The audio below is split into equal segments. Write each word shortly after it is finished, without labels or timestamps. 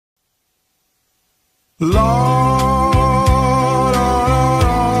Lord,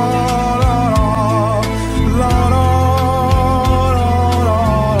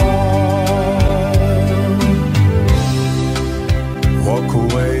 walk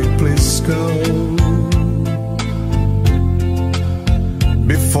away, please go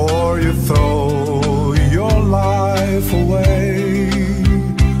before you throw your life away.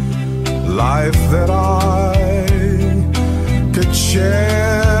 Life that I could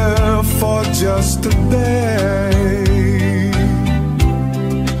share for just a day.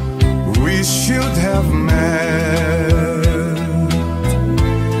 We should have met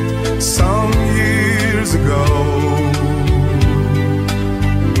some years ago.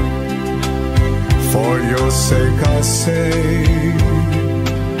 For your sake I say,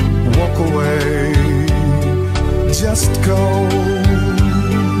 walk away, just go.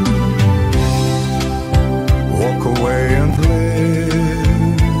 Walk away and live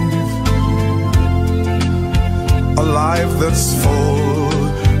a life that's full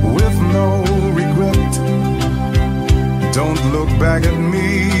with no regret. Don't look back at me,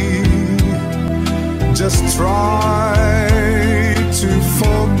 just try to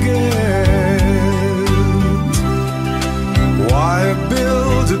forget. Why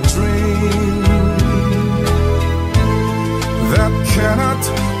build a dream that cannot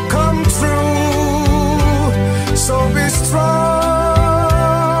come true? So be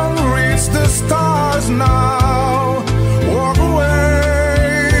strong, reach the stars now. Walk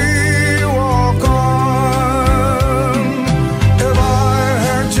away, walk on. If I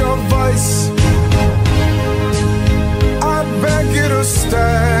heard your voice, I beg you to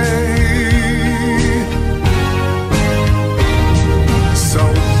stay. So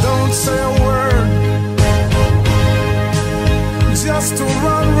don't say a word, just to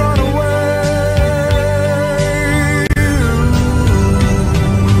run away.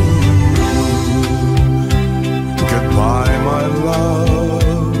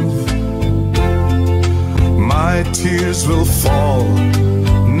 My tears will fall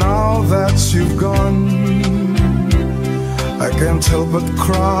now that you've gone. I can't help but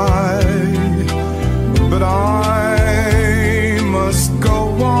cry, but I must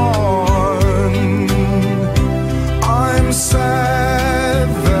go on. I'm sad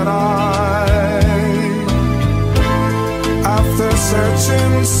that after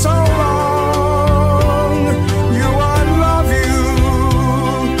searching so long, I love you,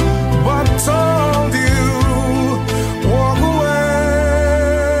 but told you walk away,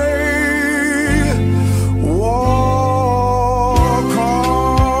 walk on,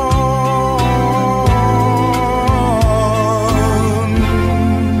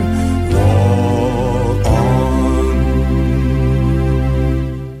 walk on.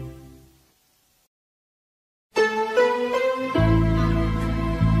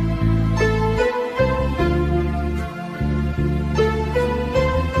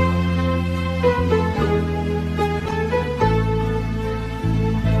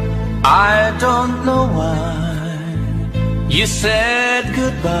 I don't know why you said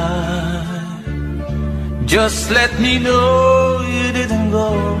goodbye. Just let me know you didn't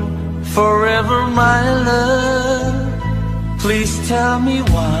go forever, my love. Please tell me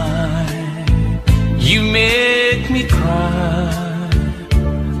why you make me cry.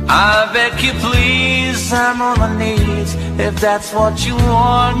 I beg you please, I'm on my knees if that's what you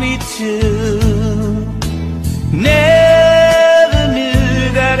want me to. Never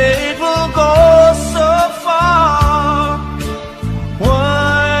knew that it will go so far.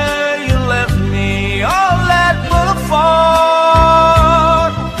 Why you left me all that but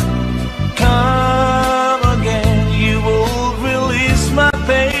apart? Come again, you will release my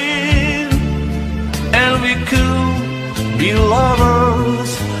pain, and we could be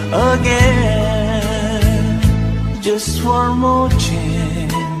lovers again. Just one more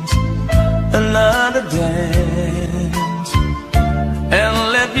chance, another dance, and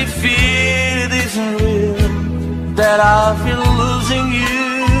let me feel it isn't real that I've been losing you.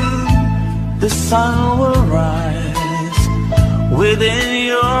 The sun will rise within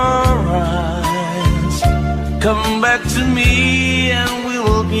your eyes. Come back to me and we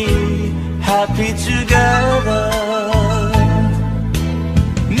will be happy together.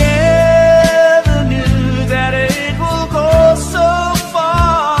 Never knew that it will go so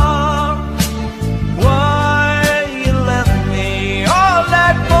far. Why you left me all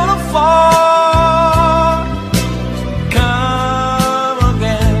that but apart? Come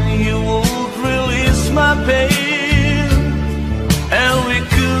again, you won't release my pain, and we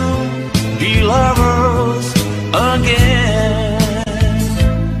could be lovers again.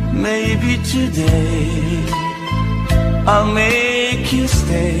 Maybe today I'll make you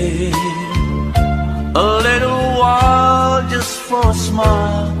stay. a little while just for a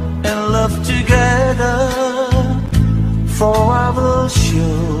smile and love together. For I will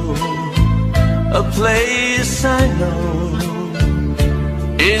show a place I know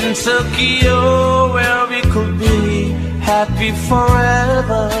in Tokyo where we could be happy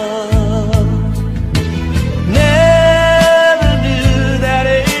forever. Never knew that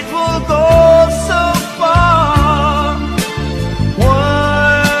it would go so far.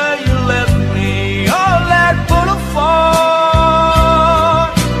 Why you left me all that put apart?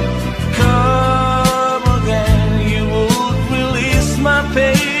 Come again, you would release my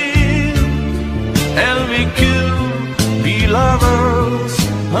pain, and we could be lovers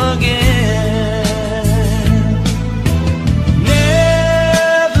again.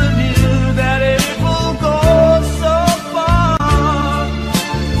 Never knew that it would go so far.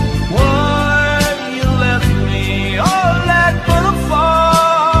 Why you left me all that put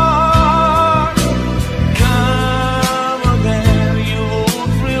apart? Come again, you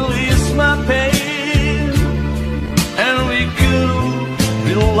would release my pain, and we could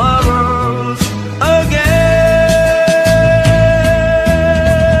be lovers again.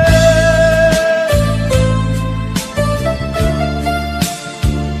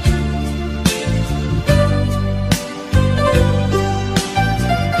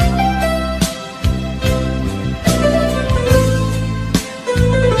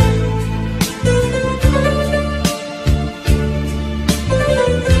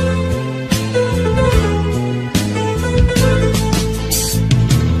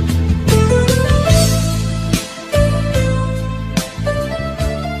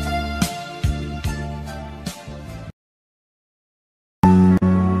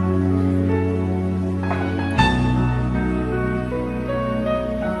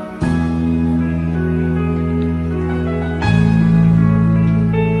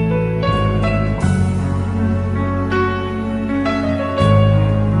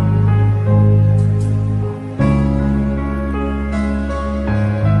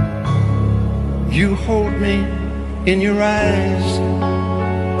 You hold me in your eyes,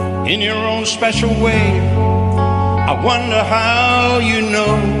 in your own special way. I wonder how you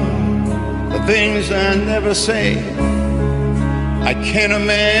know the things I never say. I can't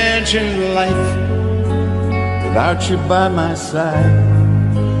imagine life without you by my side.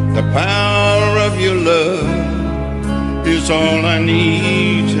 The power of your love is all I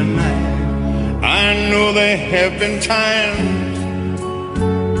need tonight. I know there have been times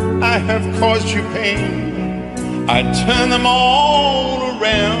I have caused you pain. I turn them all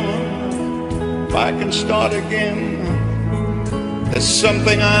around. If I can start again, there's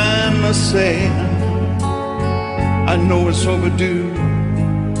something I must say. I know it's overdue.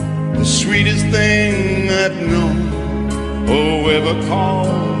 The sweetest thing I've known, or ever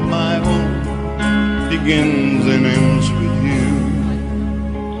called my own, begins and ends with you.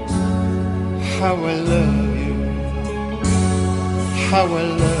 How I love you, how I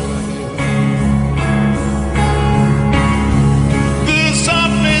love you.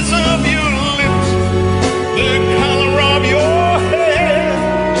 Of your lips, the color of your hair,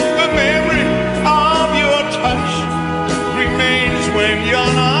 the memory of your touch remains when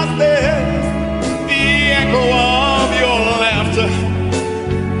you're not there. The echo of your laughter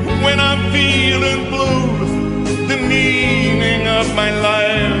when I'm feeling blue, the meaning of my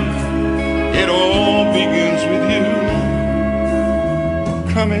life, it all begins with you.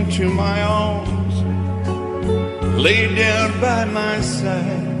 Come into my arms, lay down by my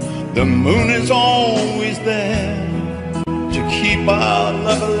side. The moon is always there to keep our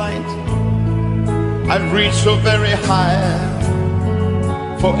love alight. I've reached so very high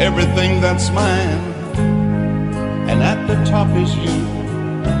for everything that's mine, and at the top is you.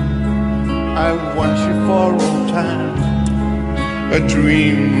 I want you for all time, a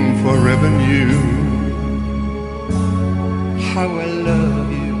dream forever new. How I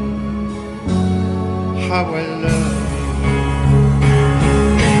love you, how I love you.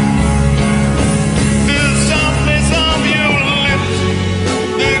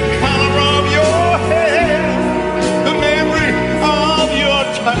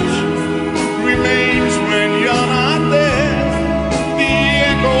 Touch remains when you're not there. The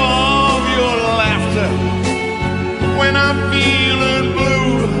echo of your laughter when I'm feeling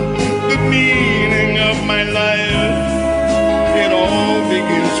blue, the meaning of my life, it all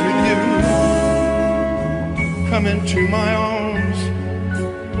begins with you. Come into my arms,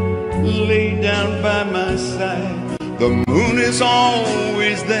 lay down by my side. The moon is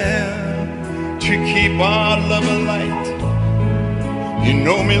always there to keep our love alight. You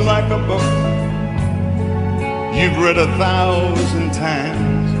know me like a book you've read 1,000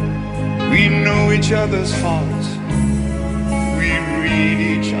 times. We know each other's hearts, we read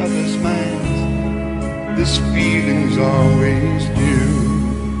each other's minds. This feeling's always new.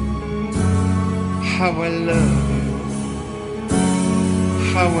 How I love you,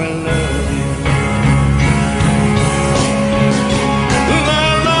 how I love you.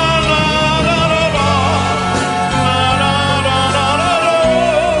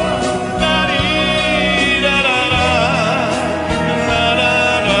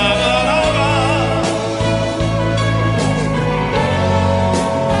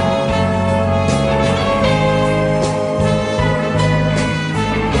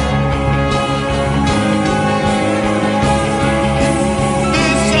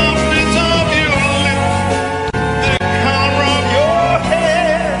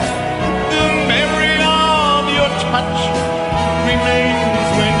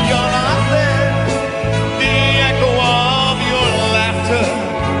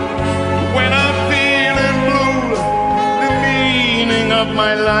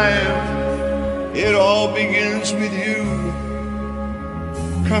 My life, it all begins with you.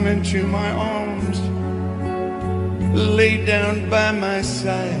 Come into my arms, lay down by my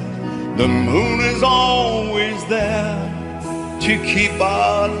side. The moon is always there to keep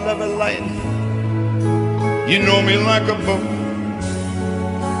our love alive. You know me like a book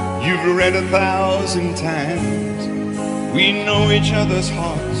you've read 1,000 times. We know each other's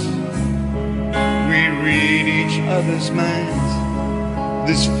hearts, we read each other's minds.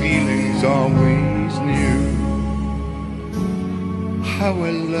 This feeling's always new. How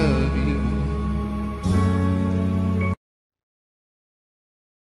I love you.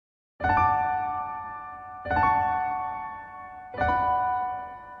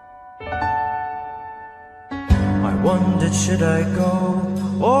 I wondered, should I go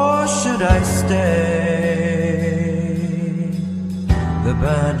or should I stay? The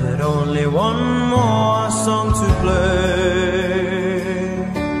band had only one more song to play.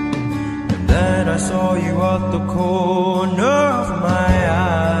 Then I saw you at the corner of my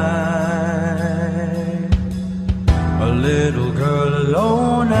eye, a little girl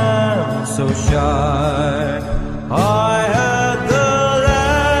alone and so shy. I had the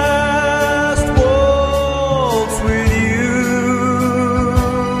last waltz with you,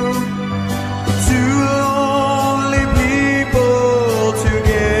 two lonely people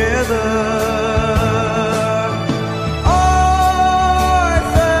together.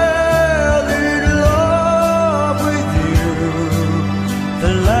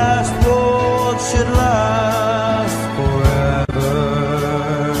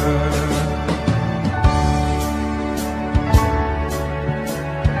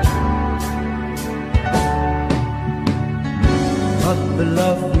 The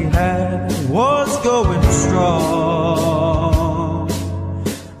love we had was going strong.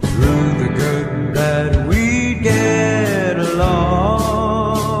 Through the good and bad we'd get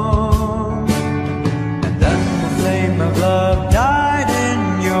along. And then the flame of love died in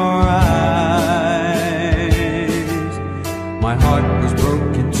your eyes. My heart was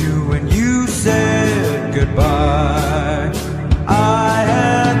broken too when you said goodbye. I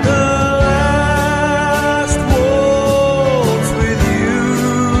had the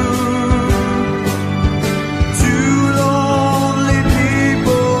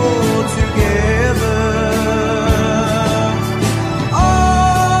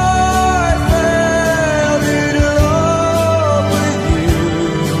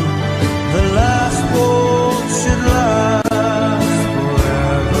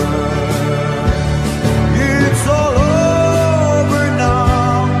it's all over.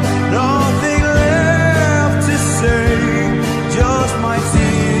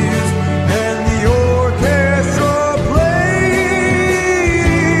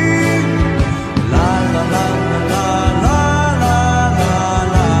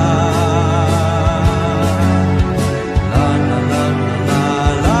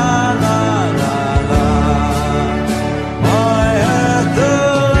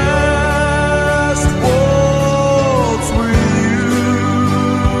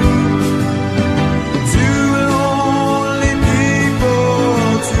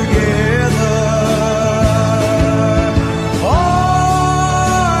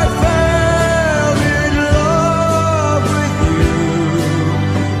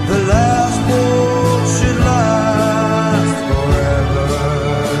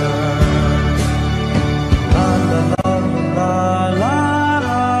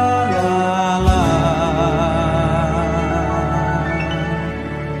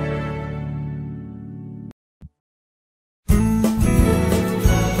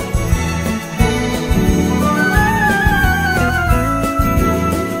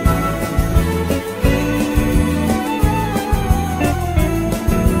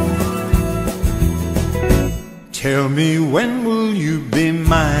 Tell me, when will you be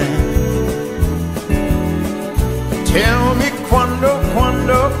mine? Tell me quando,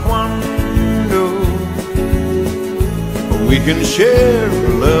 quando, quando we can share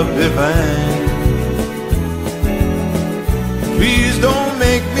love divine. Please don't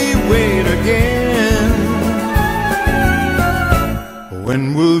make me wait again.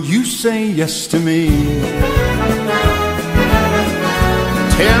 When will you say yes to me?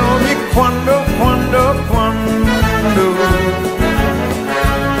 Tell me quando, quando, quando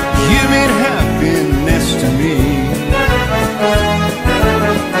you mean happiness to me.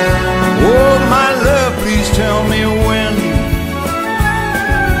 Oh, my love, please tell me when.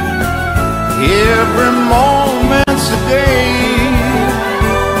 Every moment's a day.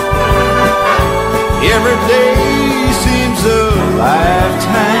 Every day seems a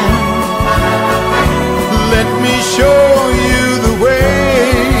lifetime. Let me show you the way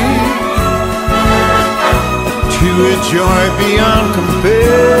to a joy beyond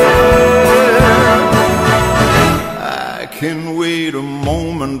compare. I can wait a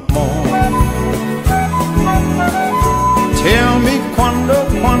moment more. Tell me quando,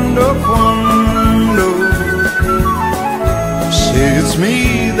 quando, quando say it's me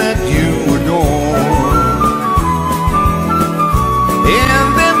that you adore. And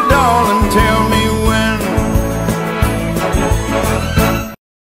then, darling, tell me when.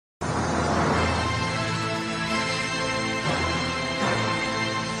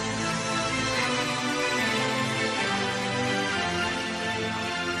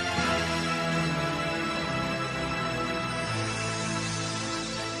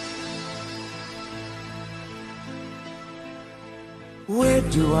 Where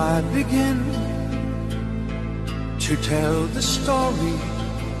do I begin to tell the story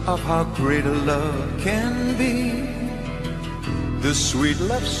of how great a love can be? The sweet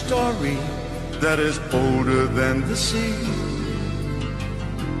love story that is older than the sea.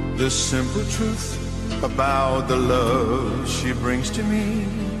 The simple truth about the love she brings to me.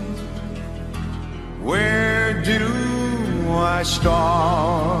 Where do I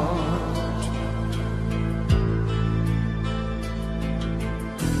start?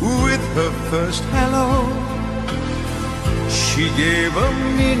 With her first hello, she gave a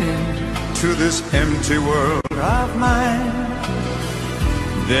meaning to this empty world of mine.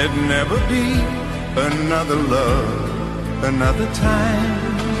 There'd never be another love, another time.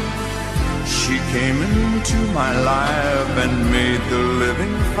 She came into my life and made the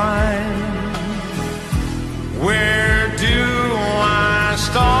living fine. Where do I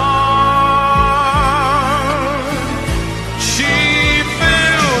start? She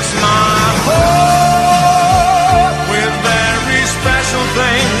fills my heart with very special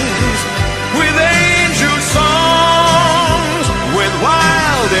things, with angel songs, with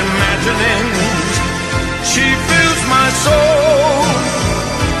wild imaginings. She fills my soul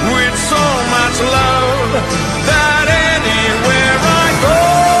with so much love that anywhere I go,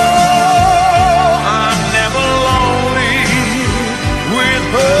 I'm never lonely with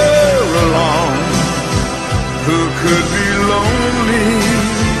her along. Who could be lonely?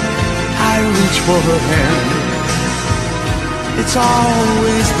 I reach for her hand, it's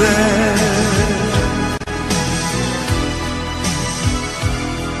always there.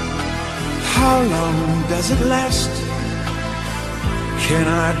 How long does it last?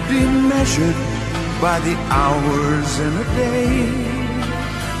 Cannot be measured by the hours in a day.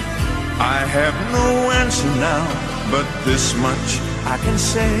 I have no answer now, but this much I can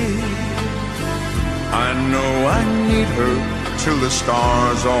say. I know I need her till the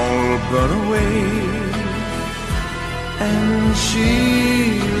stars all burn away, and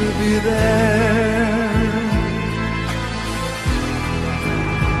she'll be there.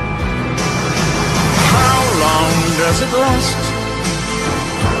 How long does it last?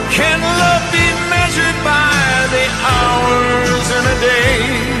 Can love be measured by the hours in a day?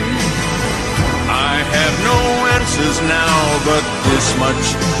 I have no answers now, but this much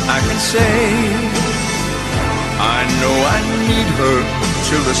I can say. I know I need her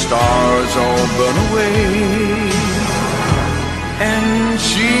till the stars all burn away, and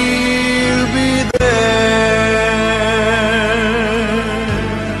she'll be there.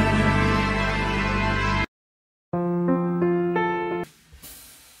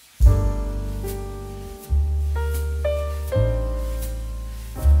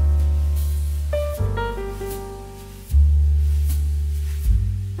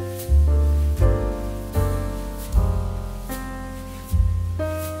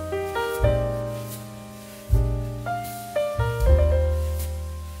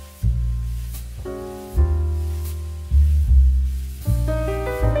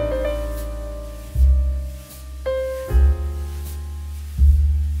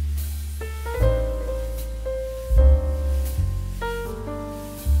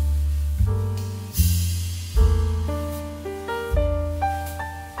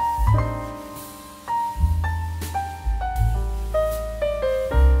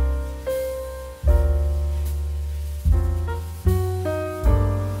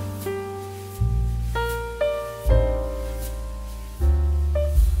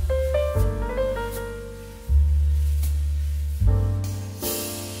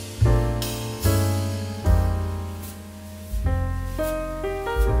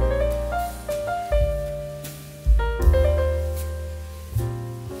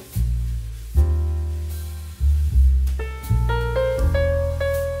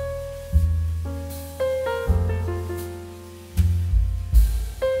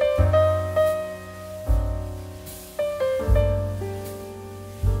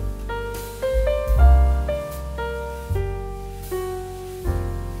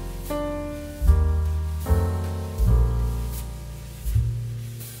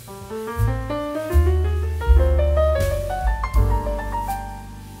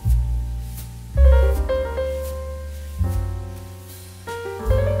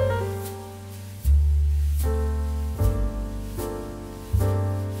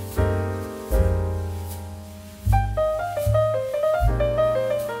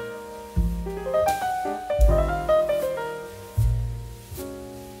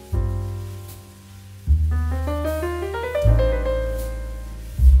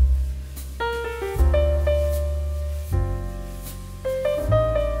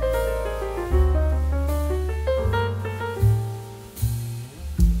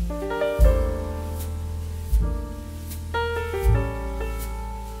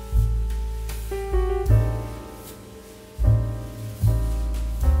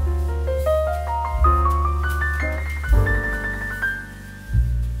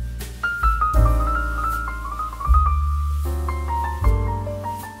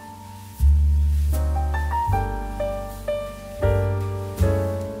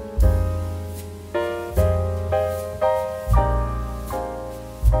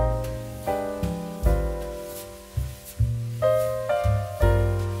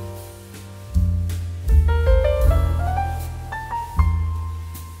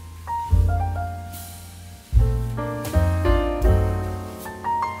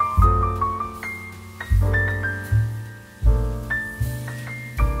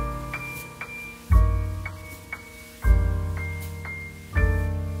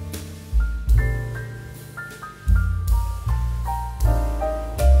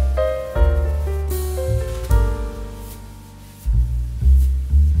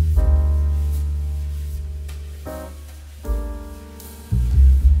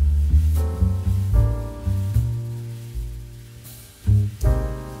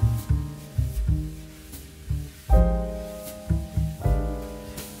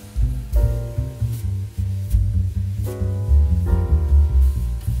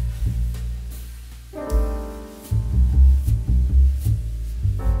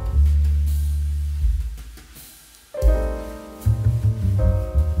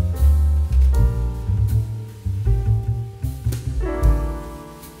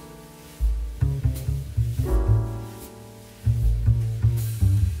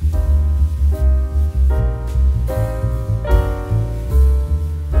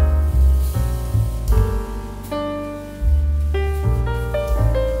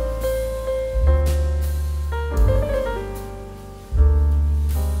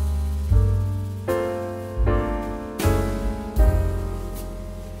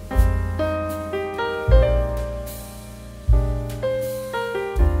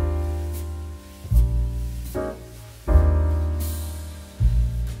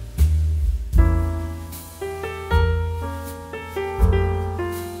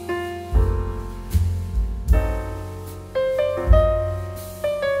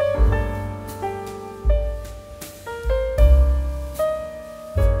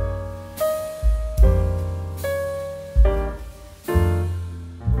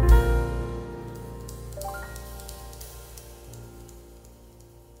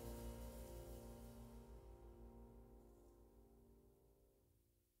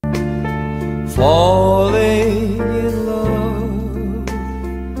 falling in love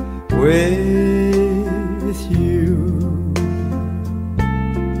with you.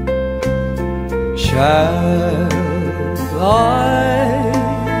 Shall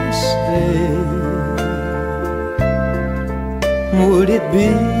I stay? Would it be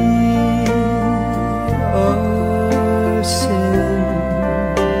a sin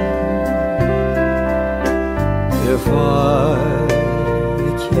if I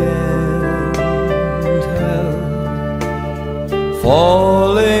can't help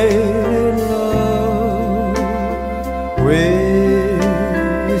falling in love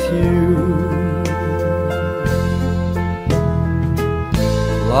with you?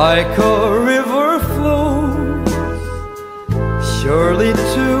 Like a river flows surely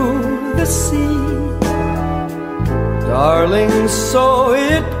to the sea, darling, so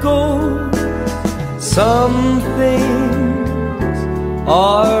it goes. Some things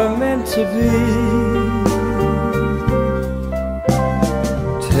are meant to be.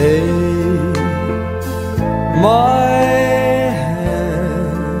 Take my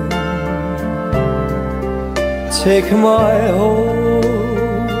hand, take my whole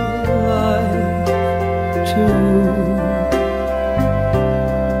life too.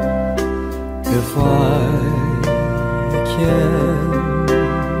 If I can't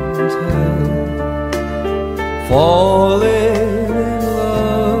help falling in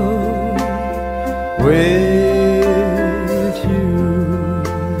love with you,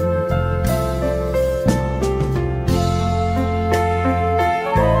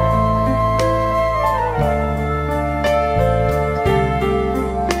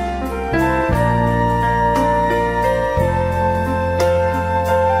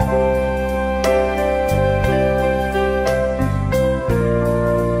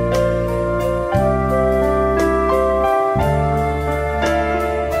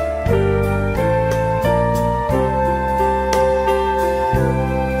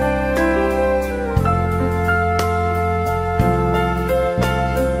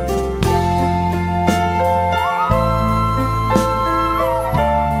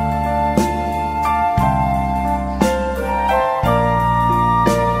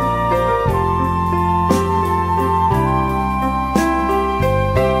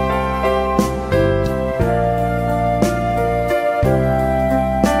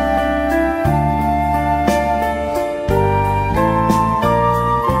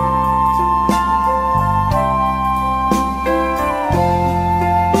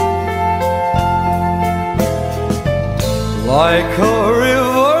 like a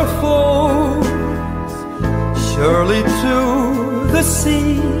river flows surely to the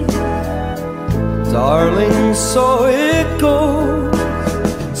sea. Darling, so it goes.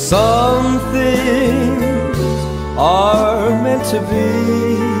 Some things are meant to be.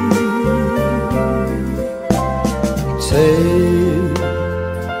 Take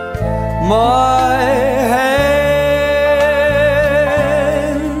my hand,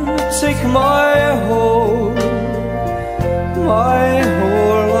 take my whole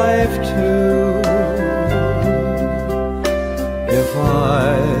life too. If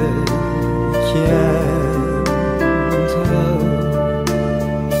I can't help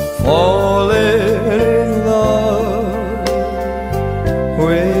falling in love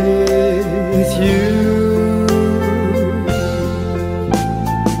with you,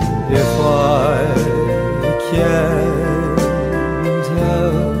 if I can't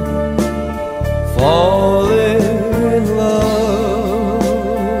help falling in love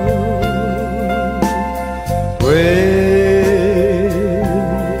with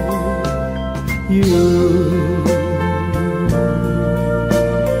you.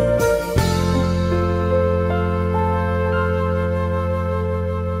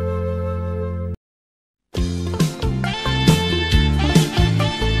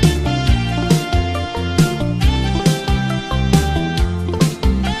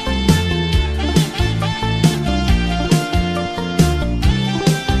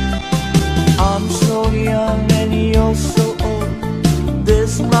 I'm so young and you're so old.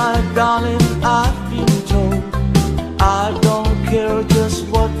 This, my darling, I've been told. I don't care just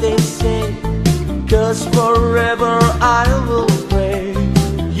what they say, 'cause forever I will pray.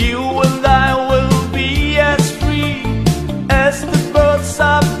 You and I will be as free as the birds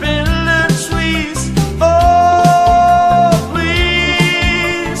up in the trees. Oh,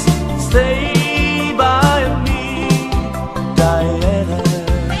 please stay by me, Diana.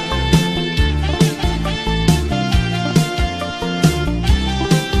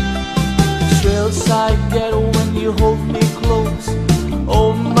 Thrills I get when you hold me close.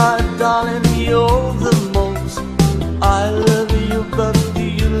 Oh my darling, you're the most. I love you, but do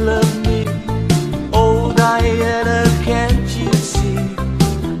you love me? Oh Diana, can't you see?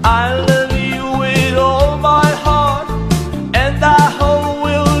 I love you with all my heart, and I hope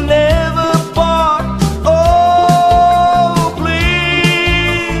we'll never part. Oh,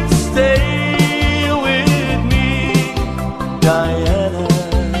 please stay with me, Diana.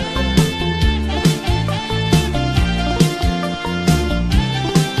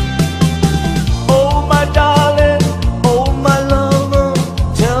 Darling, oh my lover,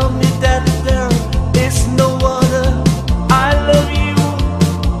 tell me that there is no other. I love you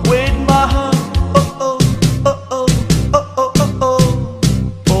with my heart. Oh oh oh oh oh oh oh oh.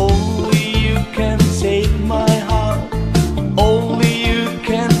 Only you can take my heart. Only you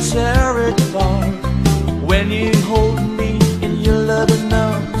can tear it apart. When you hold me in your loving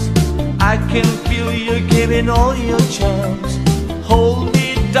arms, I can feel you giving all your charms. Hold me,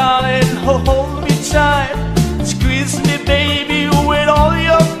 darling, hold me tight. Squeeze me, baby, with all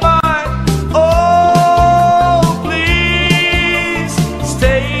your might. Oh, please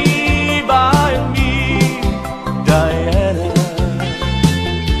stay by me, Diana.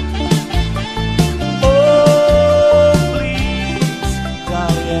 Oh, please,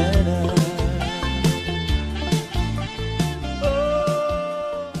 Diana.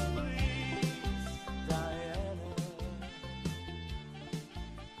 Oh, please, Diana.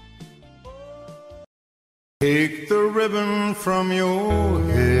 Take the ribbon from your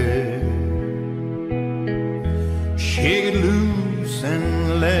head, shake it loose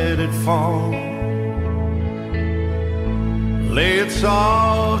and let it fall. Lay it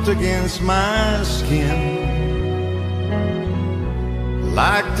soft against my skin,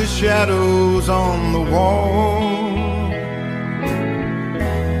 like the shadows on the wall.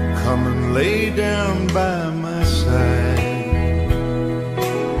 Come and lay down by my side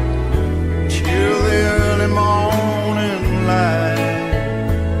till the early morning light.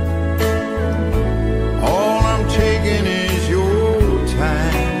 All I'm taking is your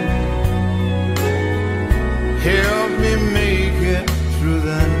time. Help me make it through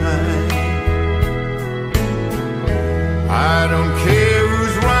the night. I don't care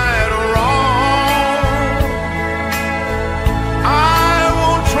who's right or wrong. I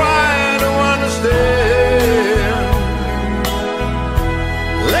won't try to understand.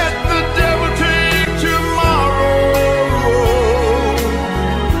 Let the devil take tomorrow.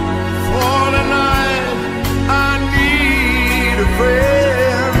 For tonight I need a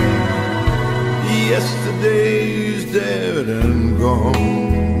friend. Yesterday's dead and gone,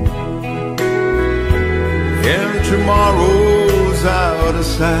 and tomorrow other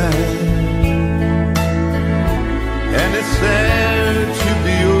side. And it's sad to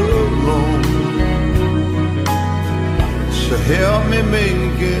be alone, so help me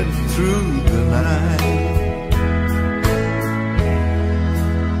make it through the night.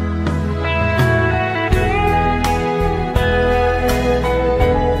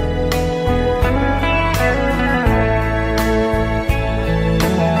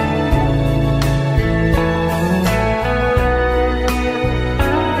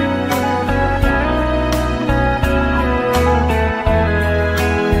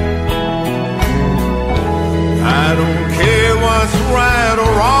 I don't care what's right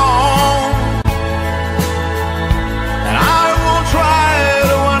or wrong, and I won't try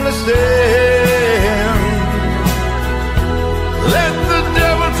to understand. Let the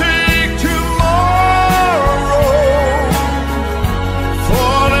devil take tomorrow.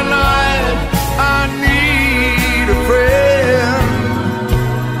 For tonight I need a friend.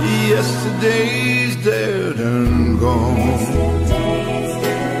 Yesterday's dead and gone,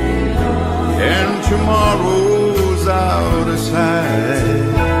 and tomorrow's out of sight.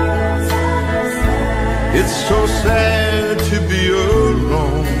 It's so sad to be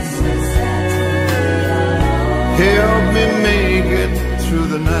alone. Help me make it through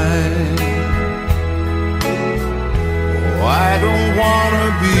the night. Oh, I don't wanna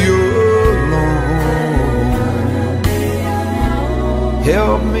be alone.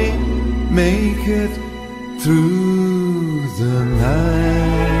 Help me make it through the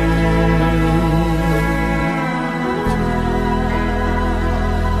night.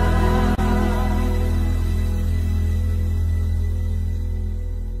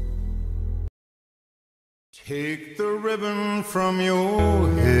 Take the ribbon from your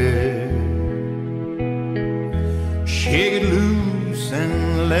head, shake it loose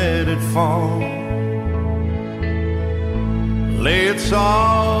and let it fall. Lay it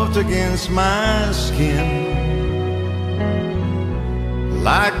soft against my skin,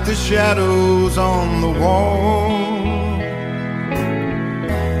 like the shadows on the wall.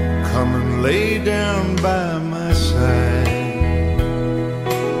 Come and lay down by my side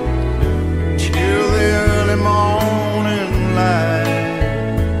till the early morning light.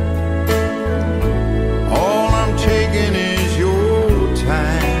 All I'm taking is your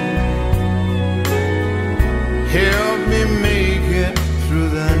time. Help me make it through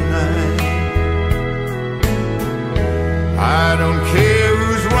the night. I don't care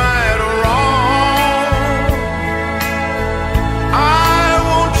who's right or wrong, I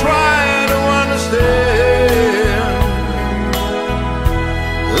won't try to understand.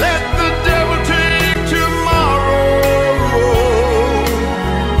 Let the devil take tomorrow.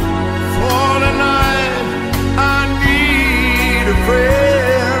 For tonight I need a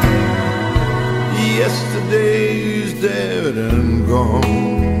friend. Yesterday's dead and gone,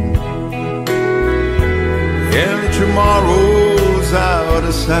 and tomorrow's out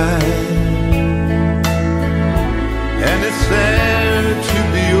of sight. And it's sad to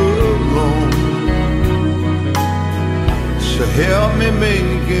be alone, so help me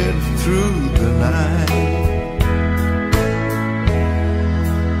make it through the night.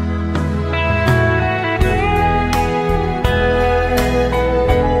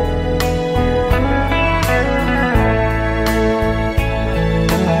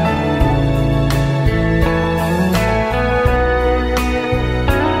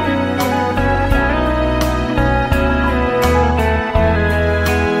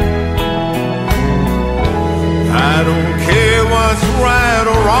 I don't care what's right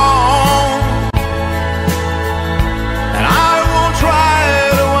or wrong, and I won't try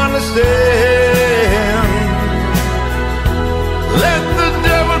to understand. Let the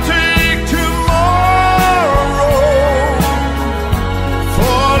devil take tomorrow.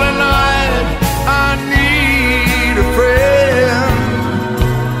 For tonight I need a friend.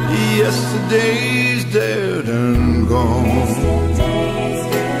 Yesterday's dead and gone,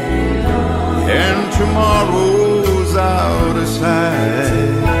 and tomorrow's out of sight.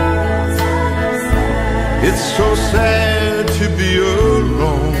 It's so sad to be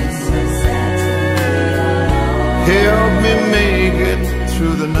alone. Help me make it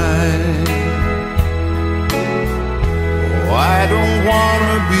through the night. Oh, I don't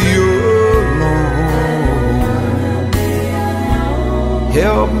wanna be alone.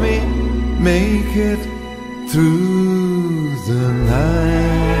 Help me make it through the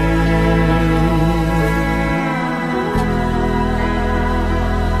night.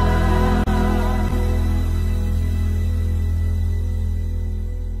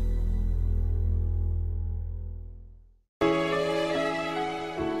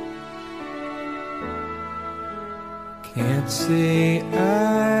 Can't say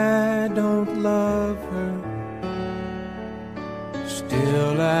I don't love her,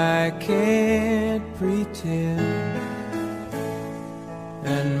 still I can't pretend.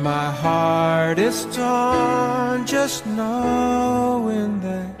 And my heart is torn just knowing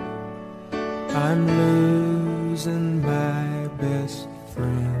that I'm losing my best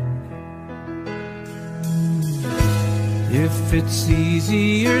friend. If it's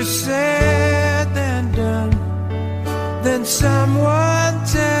easier said than done, then someone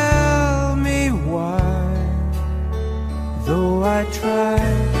tell me why. Though I try,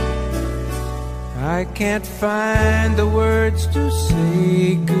 I can't find the words to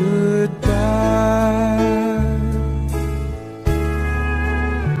say goodbye.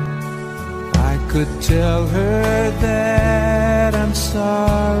 I could tell her that I'm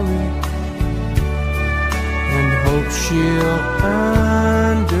sorry and hope she'll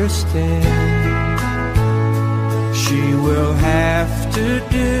understand. She will have to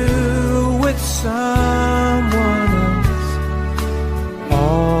do with someone else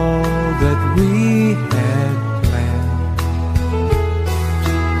all that we had planned.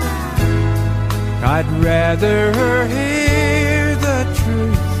 I'd rather her hear the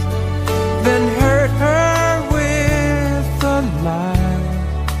truth than hurt her with a lie.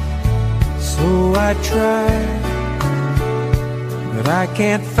 So I try, but I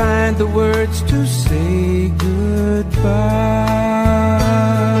can't find the words to say goodbye.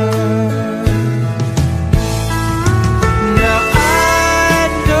 Now I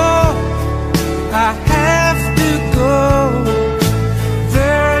know I have to go,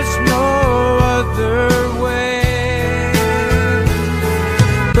 there's no other way.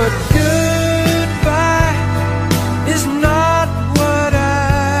 But goodbye is not what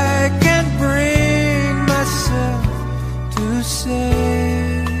I can bring myself to say.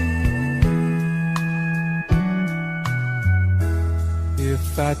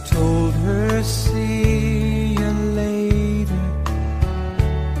 If I told her see you later,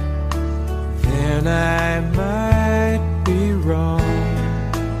 then I might be wrong.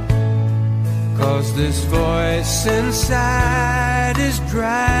 'Cause this voice inside is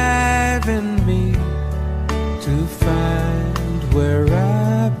driving me to find where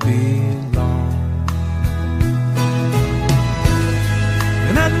I belong.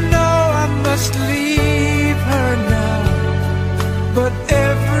 And I know I must leave her now, but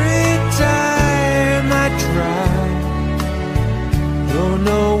every time I try, don't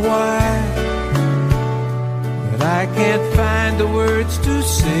know why, but I can't find the words to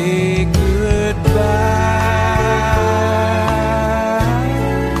say goodbye.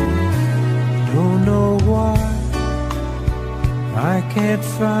 Don't know why, I can't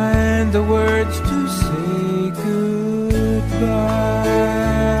find the words to say goodbye.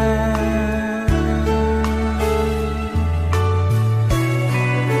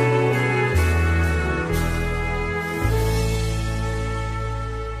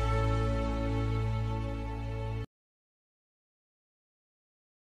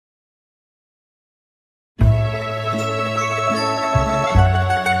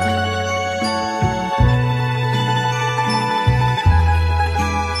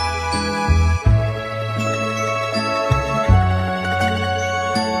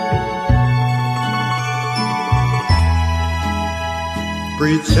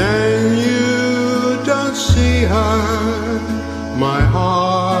 Pretend you don't see her, my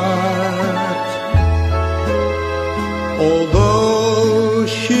heart. Although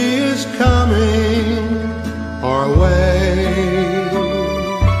she is coming our way,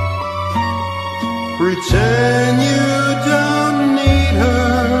 pretend you don't need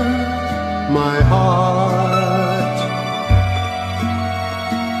her, my heart.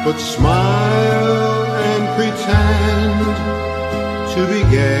 But smile and pretend to be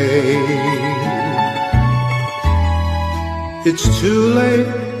gay. It's too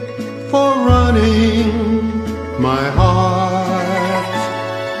late for running, my heart.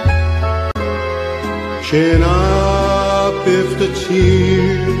 Chin up if the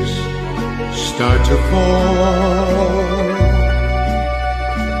tears start to fall.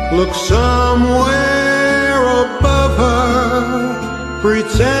 Look somewhere above her,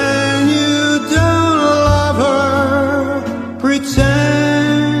 pretend you don't love her,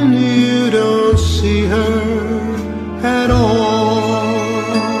 pretend you don't see her at all.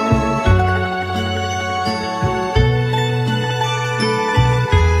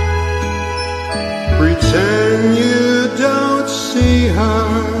 Pretend you don't see her,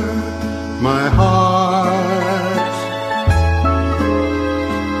 my heart.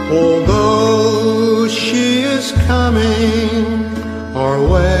 Although she is coming our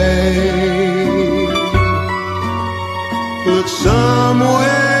way,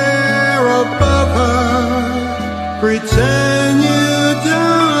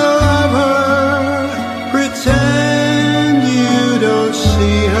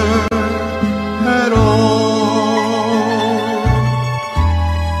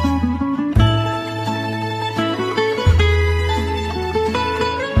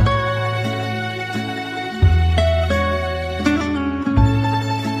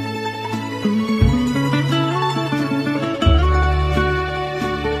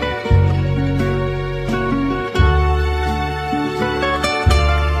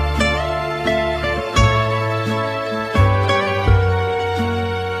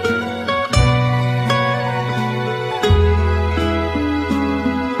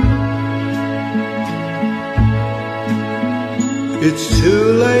 It's too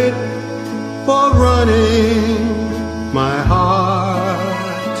late for running my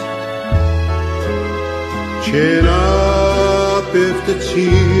heart. Chin up if the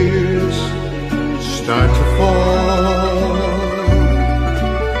tears start to fall.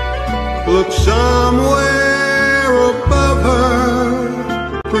 Look somewhere above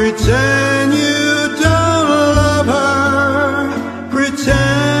her, pretend you don't love her,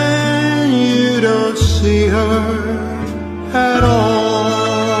 pretend you don't see her at all.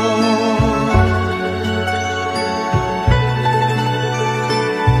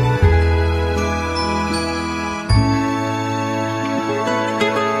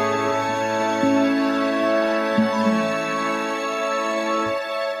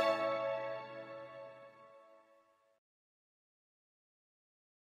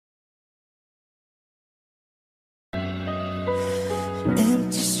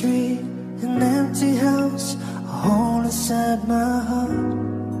 Empty street, an empty house, a hole inside my heart.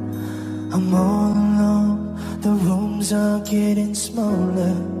 I'm all alone, the rooms are getting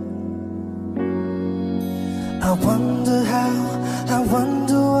smaller. I wonder how, I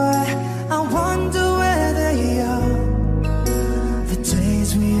wonder why, I wonder where they are. The days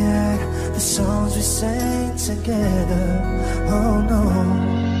we had, the songs we sang together. Oh no.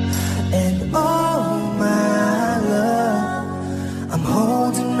 And oh my love, I'm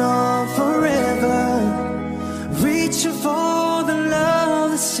holding on forever, reaching for the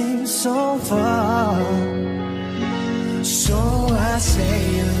love that seems so far. So I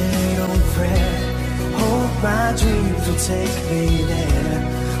say a little prayer, hope my dreams will take me there,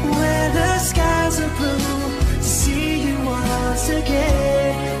 where the skies are blue, to see you once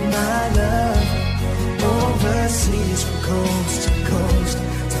again. My love, overseas from coast to coast,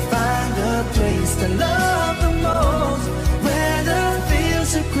 to find a place to love the most, where the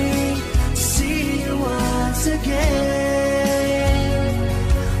fields are green, to see you once again.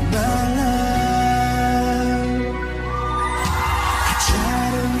 My love, I try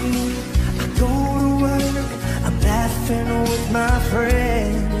to read, I go to work, I'm laughing with my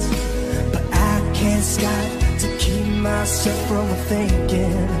friends, but I can't stop to keep myself from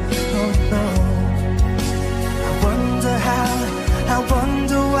thinking. Oh no. I wonder how, I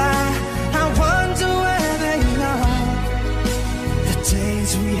wonder why, I wonder where they are. The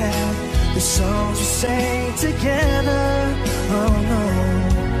days we had, the songs we sang together. Oh no.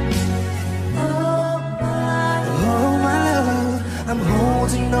 Oh my love, I'm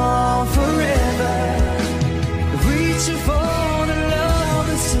holding on forever, reaching for the love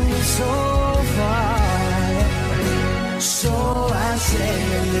that seems so far. So I say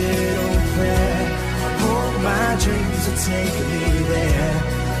a little prayer, hope my dreams will take me there,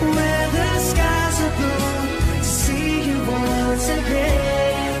 where the skies are blue, to see you once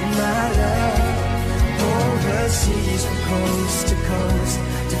again. My love, overseas from coast to coast,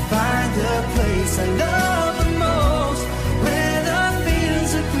 to find the place I love the most, where the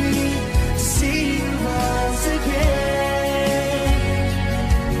fields are green, to see you once again,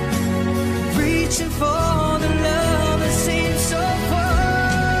 reaching for the love that seems so far.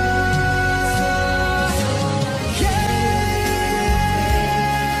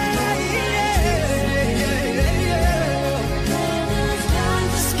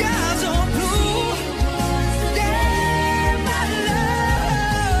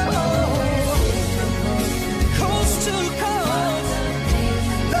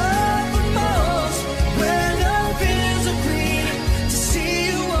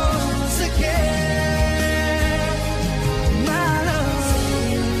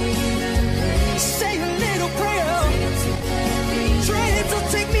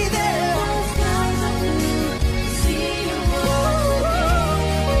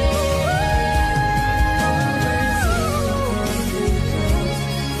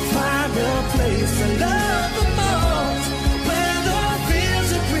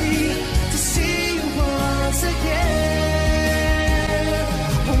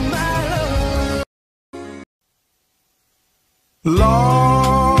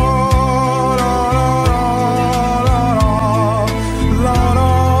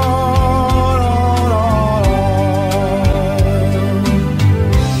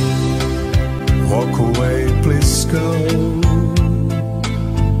 Walk away, please go,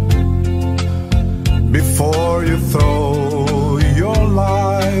 before you throw your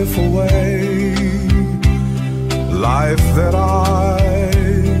life away. Life that I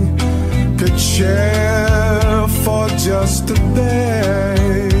could share for just a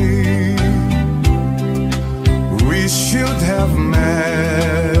day. We should have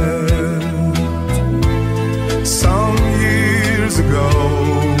met some years ago.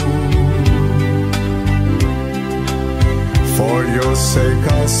 For your sake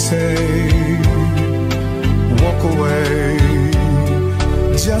I'll say, walk away,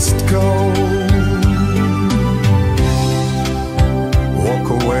 just go. Walk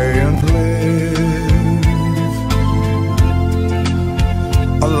away and live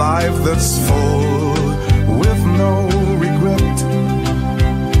a life that's full with no regret.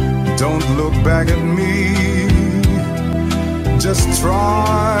 Don't look back at me, just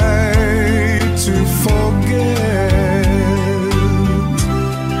try to forget.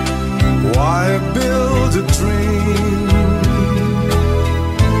 Why build a dream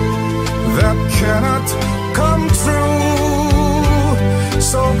that cannot come true?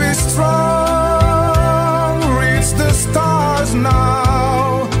 So be strong, reach the stars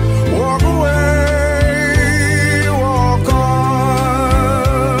now. Walk away, walk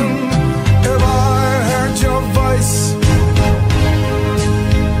on. If I heard your voice,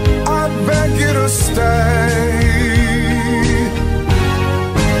 I beg you to stay.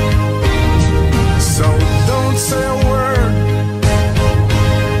 So don't say a word,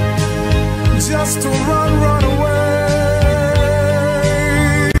 just to run away.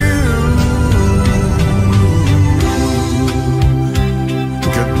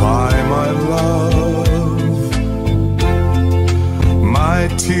 Goodbye, my love. My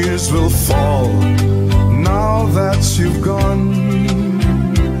tears will fall now that you've gone.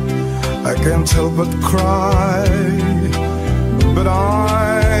 I can't help but cry, but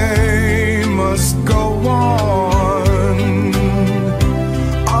I must go on.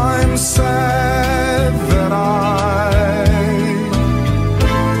 I'm sad that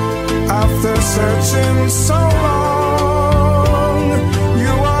after searching so long,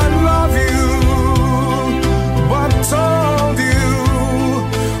 I love you, but told you,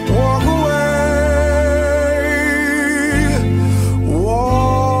 walk away,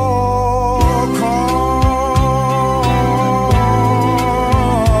 walk on,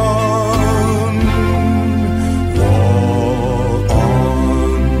 walk on.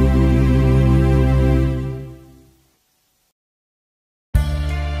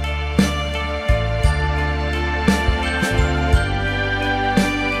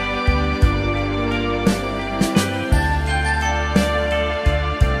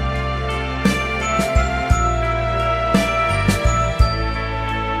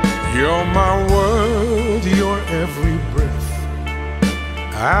 You're my world, you're every breath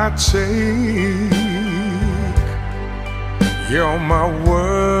I take. You're my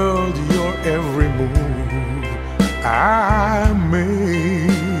world, you're every move I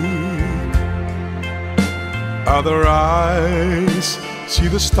make. Other eyes see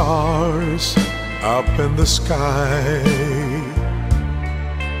the stars up in the sky,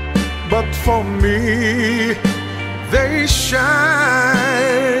 but for me they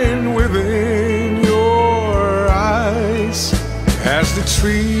shine within your eyes as the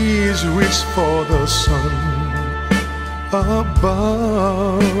trees reach for the sun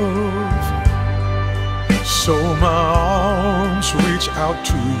above. So my arms reach out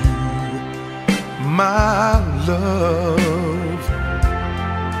to you, my love.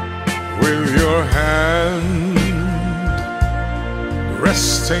 With your hand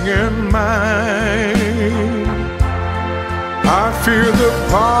resting in mine, I feel the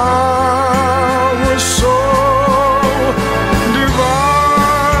power so divine.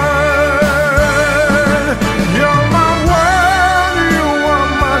 You're my world, you are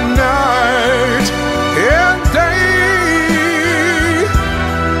my night and day.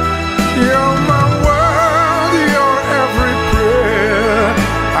 You're my world, you're every prayer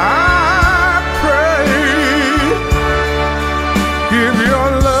I pray. If your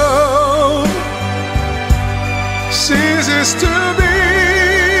love ceases to be,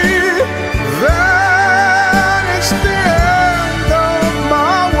 then it's the end of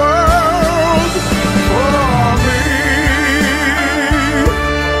my world for me.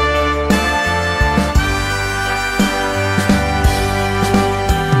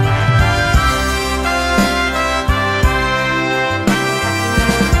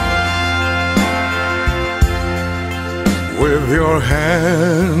 With your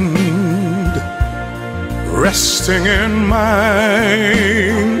hand resting in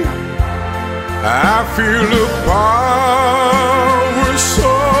mine, I feel the power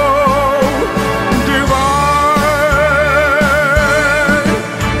so divine.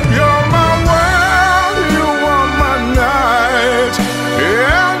 You're my world, you are my night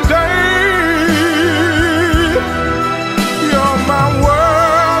and day. You're my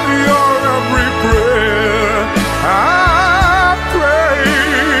world, you're every prayer I pray.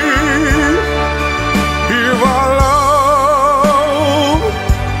 If our love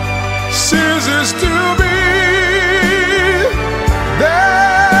ceases to be,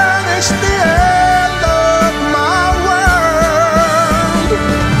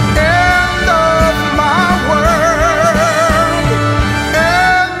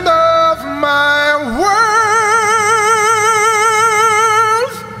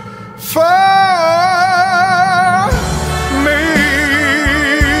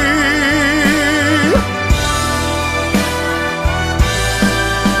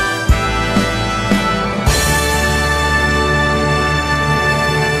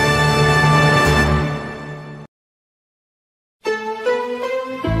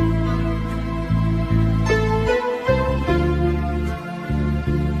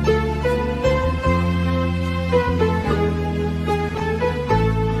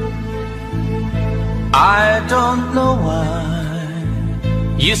 I don't know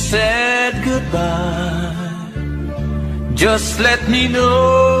why you said goodbye. Just let me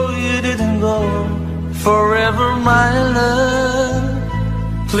know you didn't go forever, my love.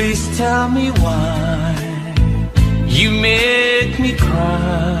 Please tell me why you make me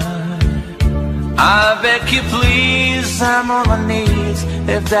cry. I beg you please, I'm on my knees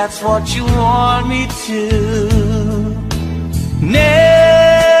if that's what you want me to.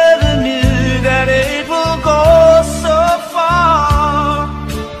 Never knew that it will go so far.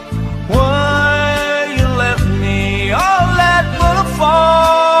 Why you left me all that but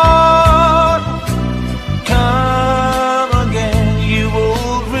apart. Come again, you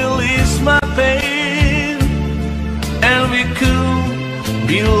will release my pain, and we could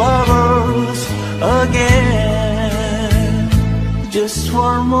be lovers again. Just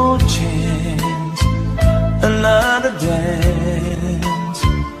one more chance, another dance,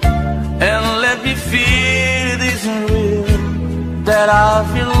 and let me feel it isn't real that I've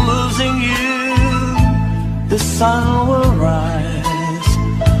been losing you. The sun will rise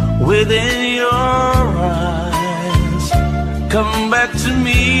within your eyes. Come back to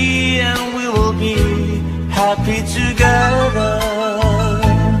me and we will be happy together.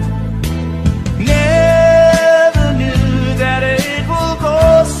 Never knew that it will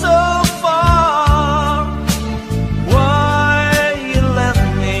go so far. Why you left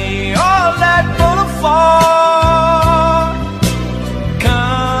me all that but apart.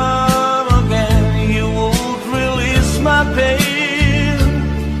 Come again, you would release my pain,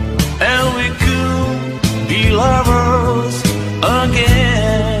 and we could be lovers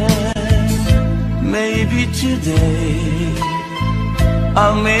again. Maybe today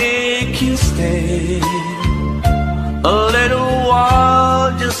I'll make you stay a little while,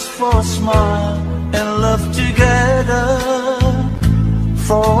 just for a smile and love together.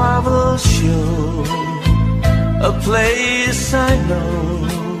 For I will show a place I know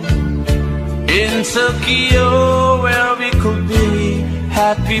in Tokyo where we could be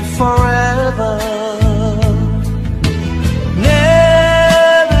happy forever.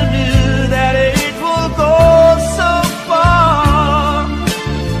 Never knew that it will go so far.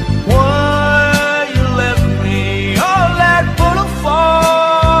 Why you left me all that but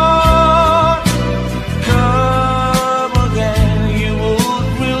apart. Come again, you would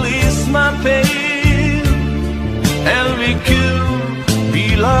release my pain, and we could be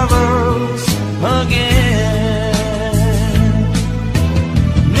lovers again.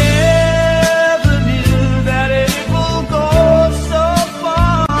 Never knew that it will go so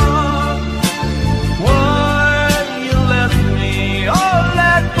far. Why you left me all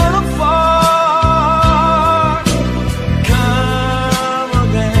that but apart. Come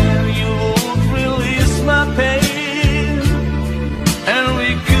again, you would release my pain, and we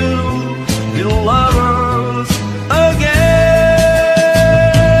could be lovers again.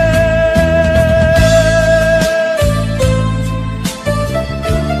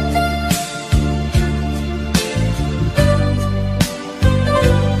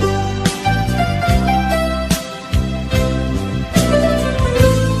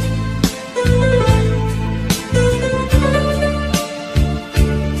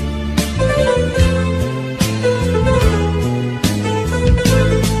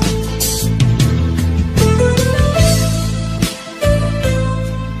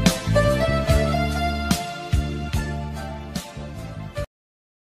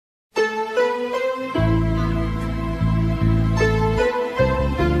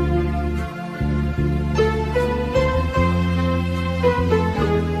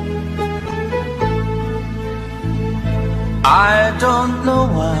 I don't know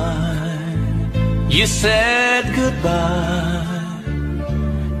why you said goodbye.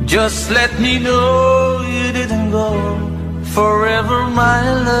 Just let me know you didn't go forever, my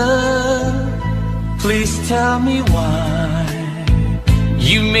love. Please tell me why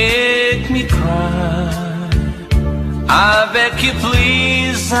you make me cry. I beg you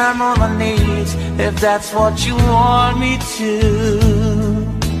please, I'm on my knees if that's what you want me to.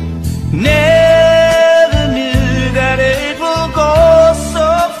 Never knew that it will go so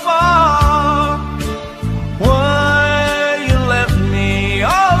far. Why you left me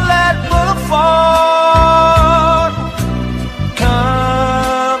all that but apart.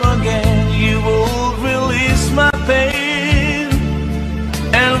 Come again, you will release my pain,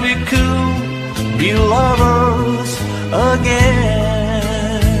 and we could be lovers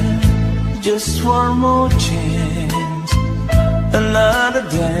again. Just one more chance, another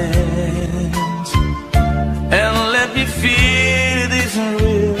dance, and let me feel it isn't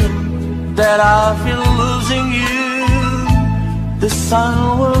real that I've been losing you. The sun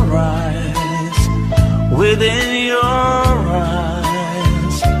will rise within your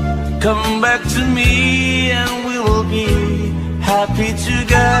eyes. Come back to me and we will be happy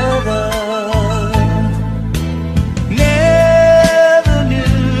together. Never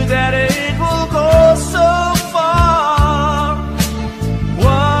knew that it will go so far.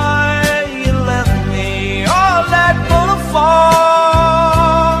 Why you left me all that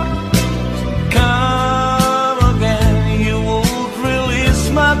far? Come again, you won't release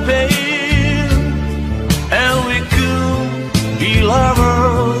my pain, and we could be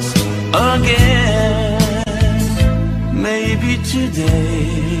lovers again. Maybe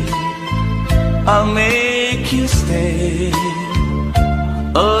today I'll make you stay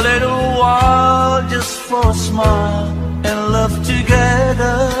a little while, just for a smile and love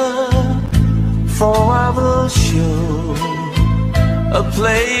together. For I will show a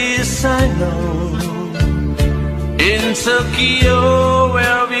place I know in Tokyo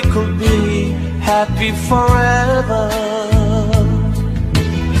where we could be happy forever.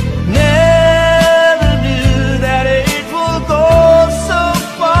 Never knew that it will go so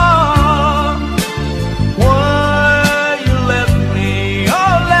far. Why you left me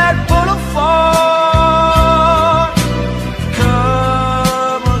all that far?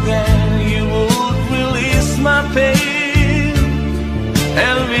 Come again, you would release my pain,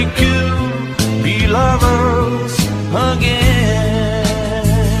 and we could be lovers again.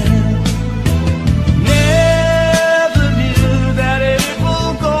 Never knew that it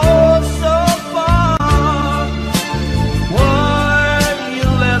will go so far. Why you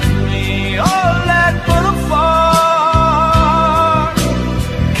left me all that far?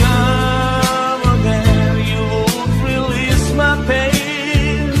 Come again, you won't release my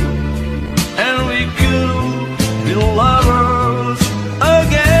pain, and we could be lovers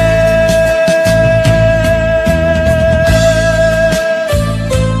again.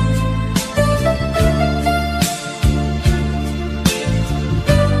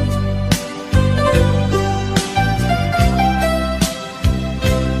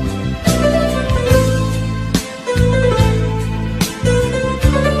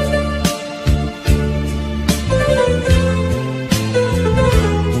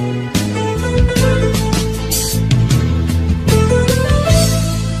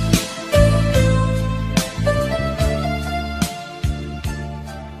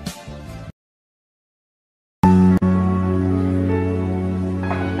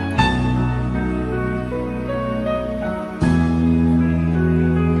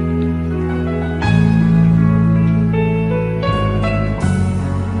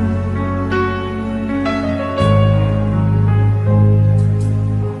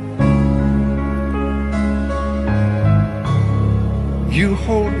 You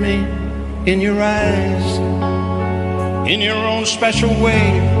hold me in your eyes, in your own special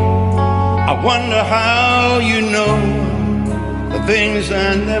way. I wonder how you know the things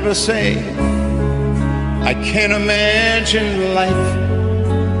I never say. I can't imagine life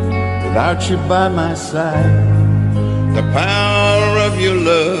without you by my side. The power of your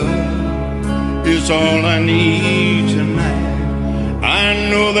love is all I need tonight. I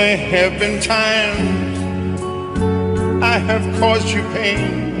know there have been times I have caused you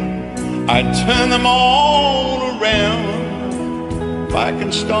pain. I turn them all around. If I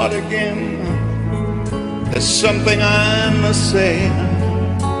can start again, there's something I must say.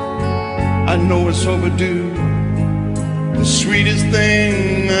 I know it's overdue. The sweetest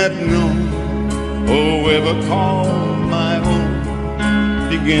thing I've known, or ever called my own,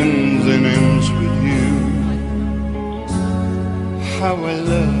 begins and ends with you. How I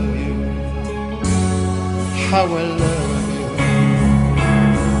love you, how I love you.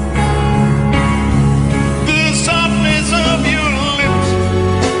 The softness of your lips,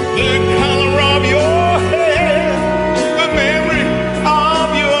 the color of your hair, the memory of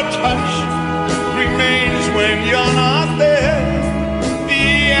your touch remains when you're not there. The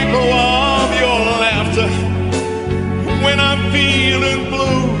echo of your laughter when I'm feeling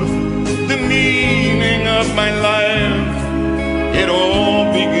blue, the meaning of my life, it all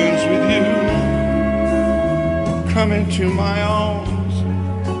begins with you. Come into my arms,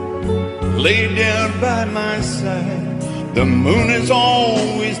 lay down by my side. The moon is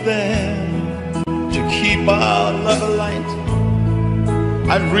always there to keep our love alight.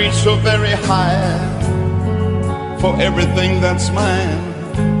 I've reached so very high for everything that's mine,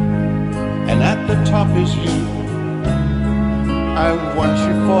 and at the top is you. I want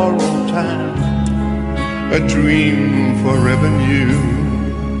you for all time, a dream forever new.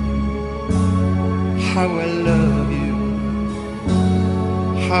 How I love you,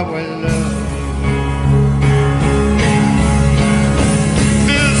 how I love you.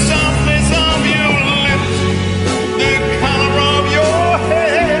 The softness of your lips,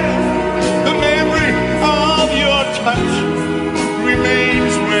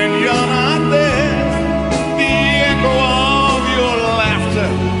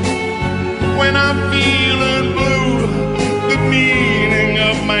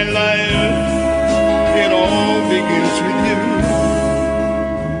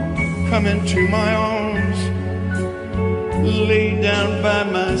 come into my arms, lay down by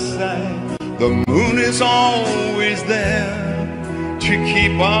my side. The moon is always there to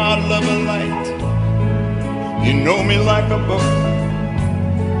keep our love alight. You know me like a book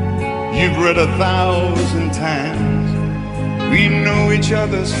you've read 1,000 times. We know each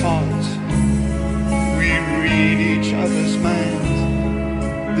other's hearts, we read each other's minds.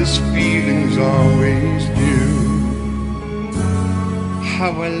 This feeling's always new.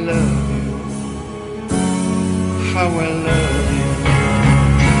 How I love you, how I love you.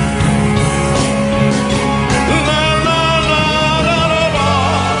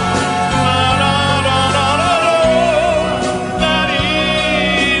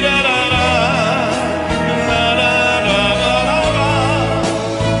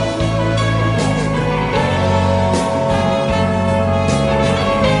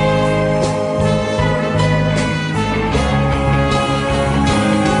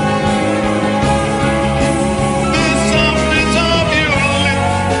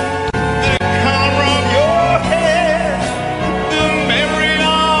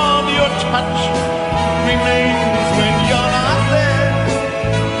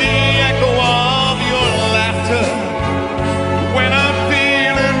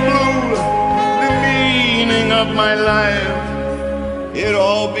 My life, it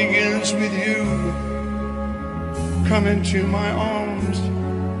all begins with you. Come into my arms,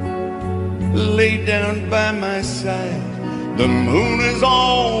 lay down by my side. The moon is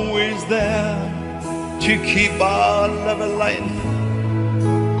always there to keep our love alive.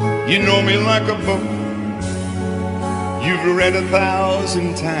 You know me like a book you've read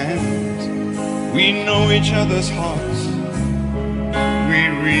 1,000 times. We know each other's hearts, we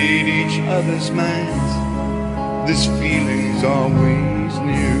read each other's minds. This feeling's always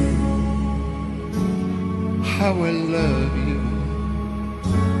new. How I love you.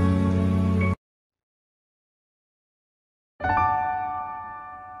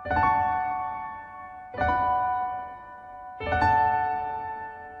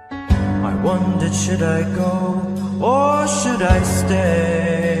 I wondered, should I go or should I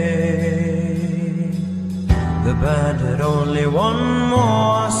stay? The band had only one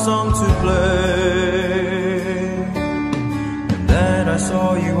more song to play. Then I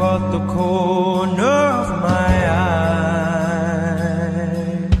saw you at the corner of my eye,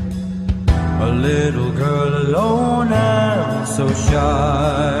 a little girl alone and so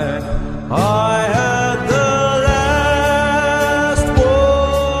shy. I had the last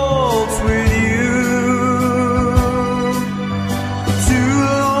waltz with you, two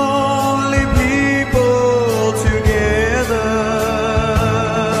lonely people together.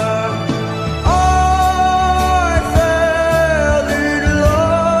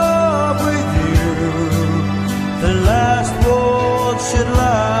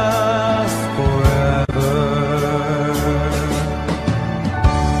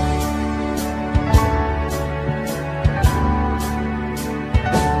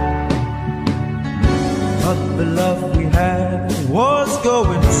 The love we had was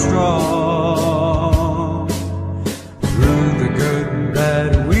going strong. Through the good and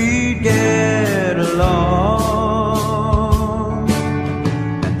bad we'd get along.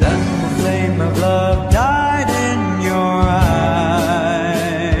 And then the flame of love died in your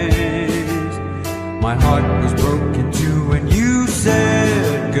eyes. My heart was broken too when you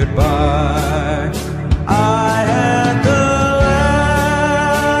said goodbye. I had the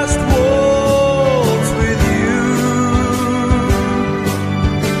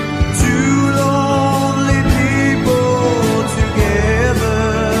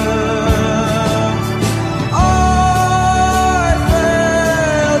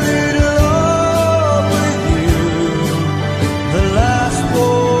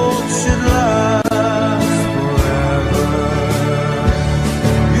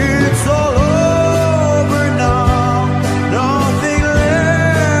it's all over.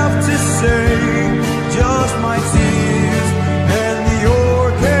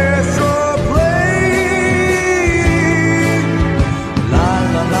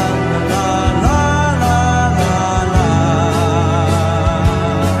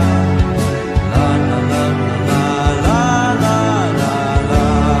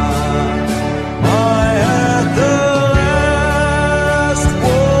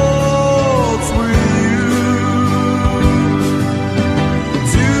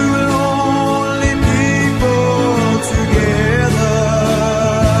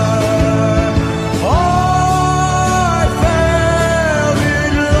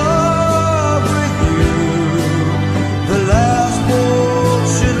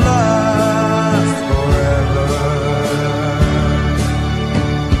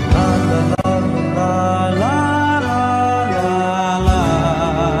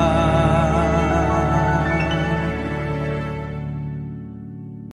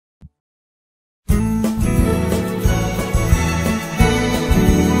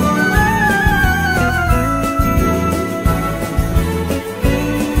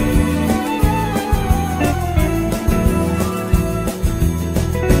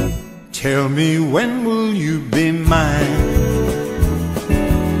 Tell me, when will you be mine?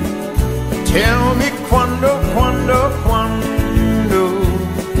 Tell me quando, quando, quando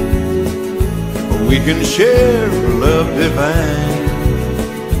we can share love divine.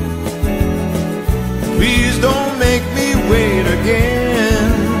 Please don't make me wait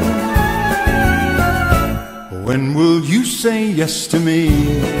again. When will you say yes to me?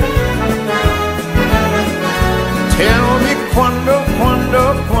 Tell me quando, quando,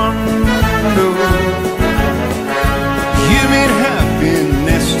 quando you mean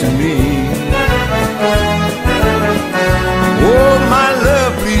happiness to me. Oh, my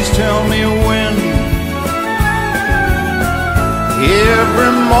love, please tell me when.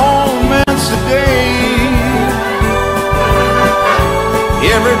 Every moment's a day.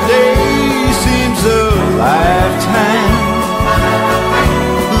 Every day seems a lifetime.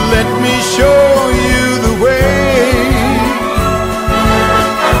 Let me show you the way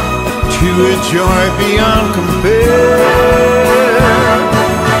to a joy beyond compare.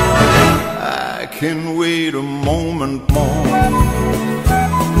 I can wait a moment more.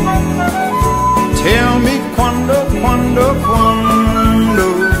 Tell me quando, quando, quando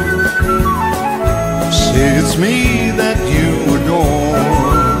say it's me that you adore.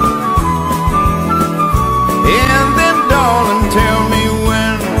 And then darling, tell me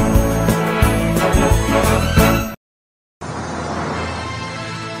when.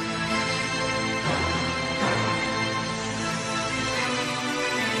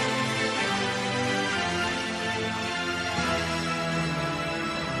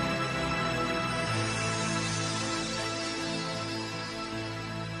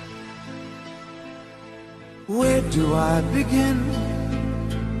 Where do I begin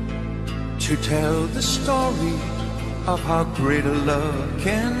to tell the story of how great a love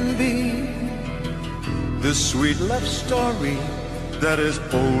can be? The sweet love story that is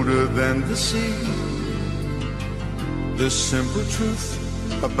older than the sea. The simple truth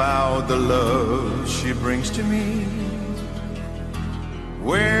about the love she brings to me.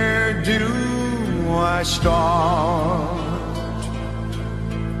 Where do I start?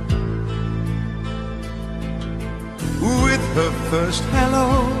 With her first hello,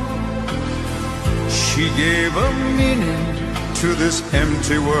 she gave a meaning to this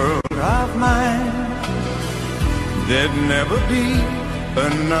empty world of mine. There'd never be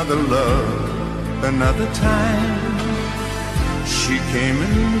another love, another time. She came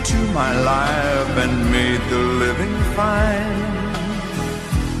into my life and made the living fine.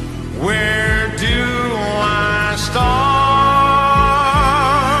 Where do I start?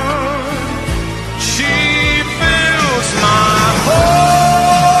 She fills my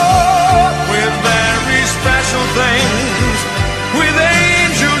heart with very special things, with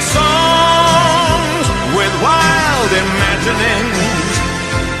angel songs, with wild imaginings.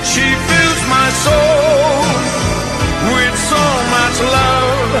 She fills my soul with so much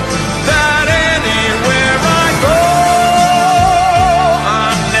love that anywhere I go,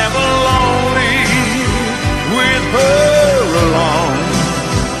 I'm never lonely with her along.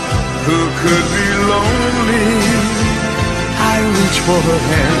 Who could be lonely? I reach for her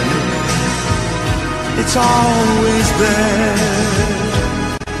hand, it's always there.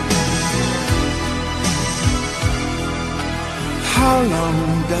 How long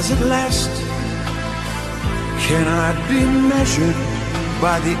does it last? Can I be measured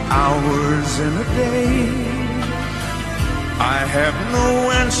by the hours in a day? I have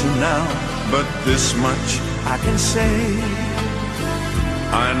no answer now, but this much I can say.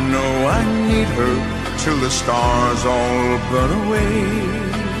 I know I need her till the stars all burn away,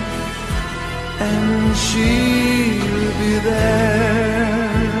 and she'll be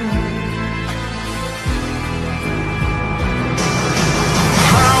there.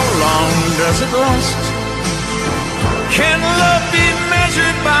 How long does it last? Can love be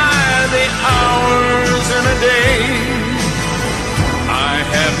measured by the hours in a day? I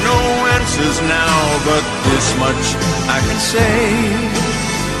have no answers now, but this much I can say.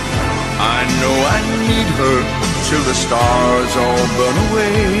 I know I need her till the stars all burn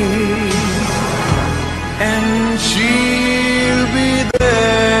away, and she'll be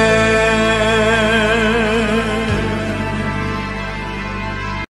there.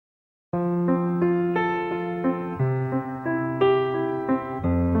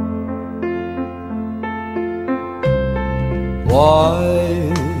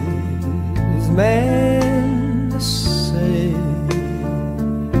 Wise men say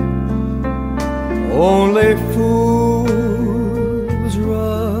only fools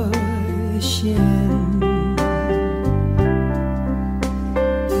rush in,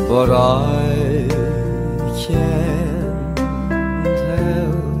 but I can't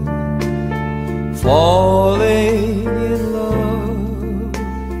help falling in love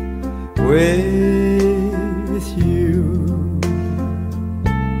with you.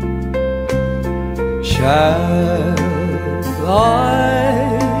 Shall I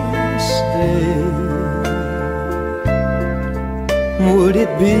stay? Would it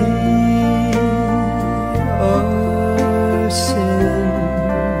be a sin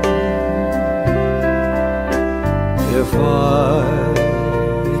if I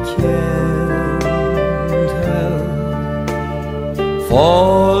can't help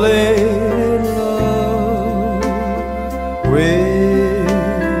falling in love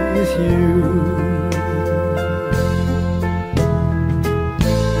with you?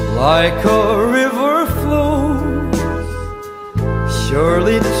 Like a river flows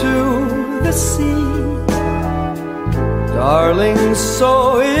surely to the sea, darling, so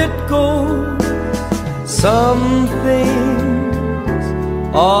it goes. Some things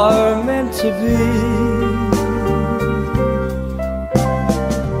are meant to be.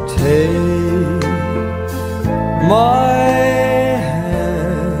 Take my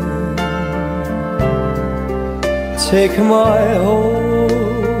hand, take my whole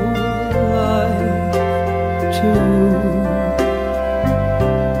life too.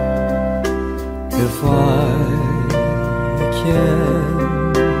 If I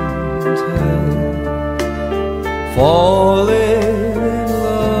can't help falling in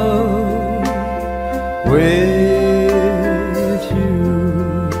love with you.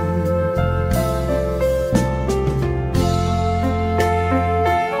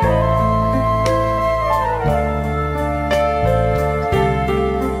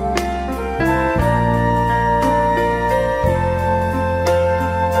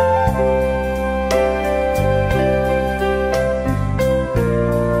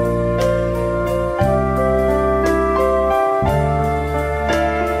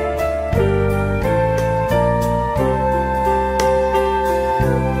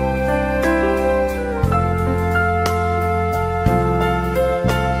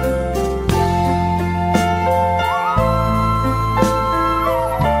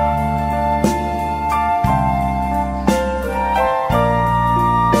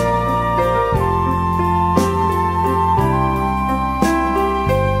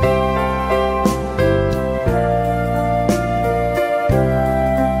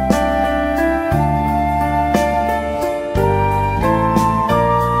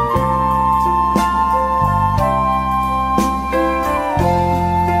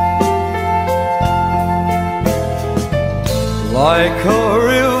 Like a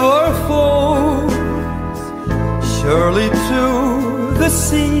river flows surely to the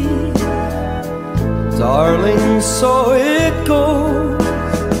sea, darling, so it goes.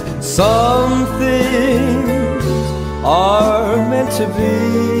 Some things are meant to be.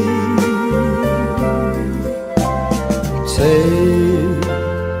 Take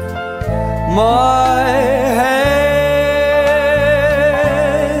my hand,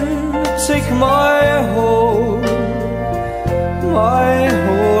 take my whole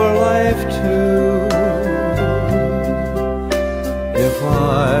life too. If I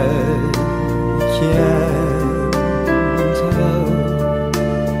can't help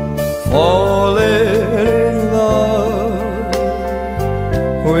falling in love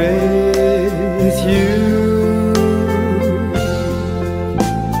with you,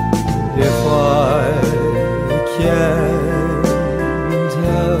 if I can't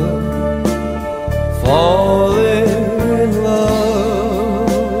help falling in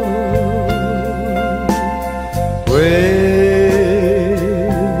love with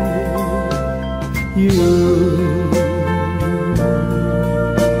you.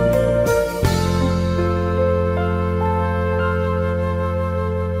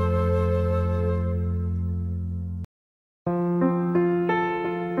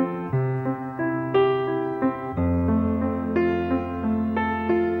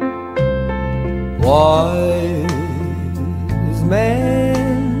 Wise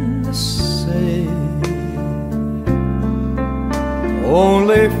men say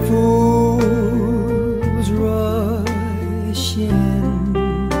only fools rush in,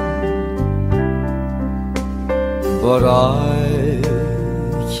 but I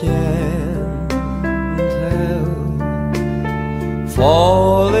can't help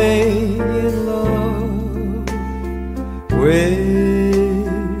falling in love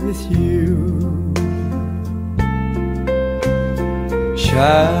with you.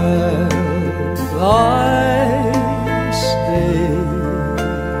 Shall I stay?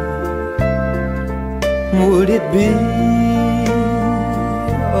 Would it be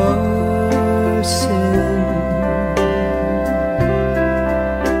a sin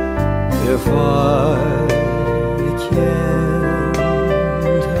if I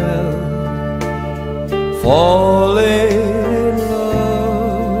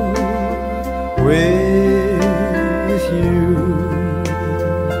with you.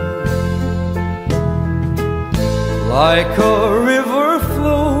 Like a river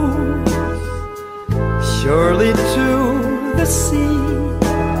flows surely to the sea,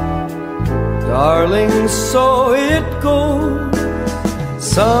 darling, so it goes.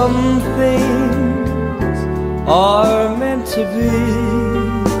 Some things are meant to be.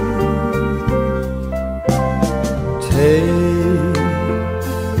 Take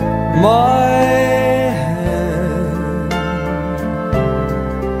my hand,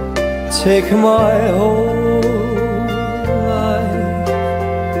 take my whole life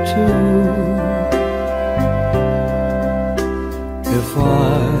too. If I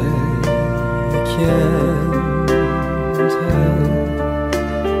can't help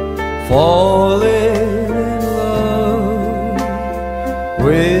falling in love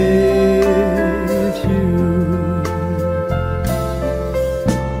with you.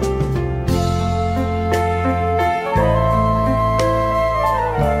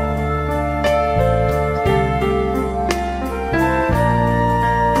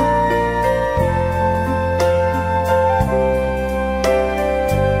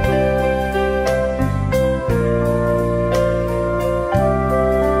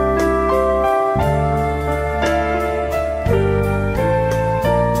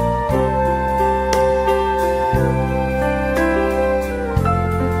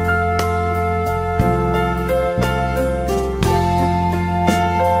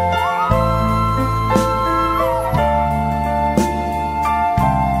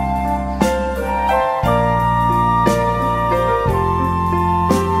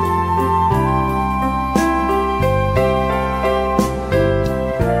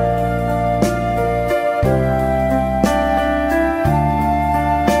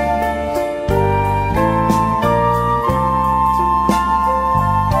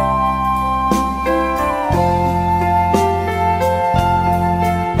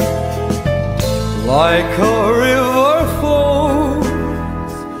 Like a river flows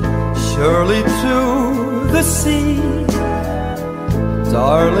surely to the sea,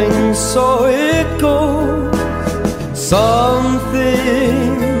 darling, so it goes. Some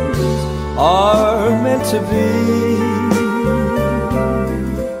things are meant to be.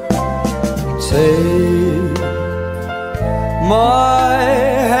 Take my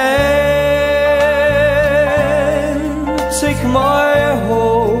hand, take my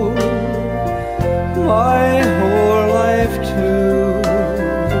whole life too.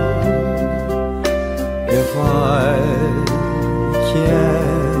 If I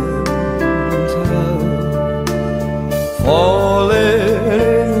can't help falling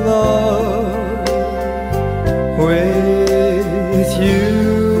in love with you,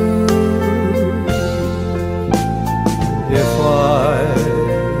 if I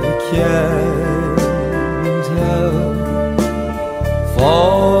can't help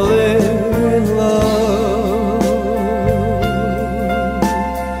falling in love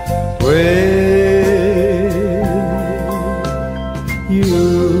with you.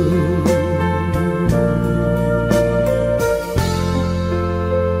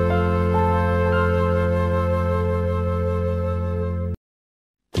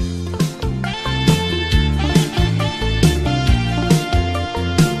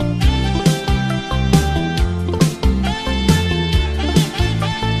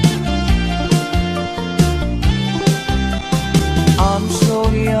 I'm so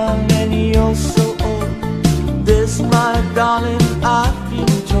young and you're so old. This, my darling, I've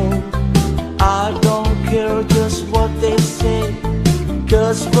been told. I don't care just what they say,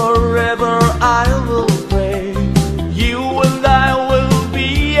 'cause forever I will pray. You and I will be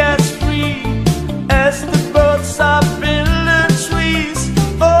as free as the birds up in the trees.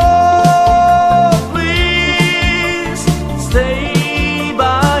 Oh, please stay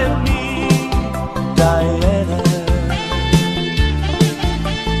by me, Diana.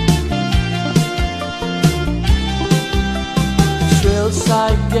 Thrills I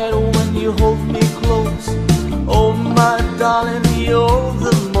get when you hold me close. Oh, my darling, you're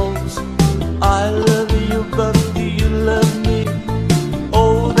the most. I love you, but do you love me?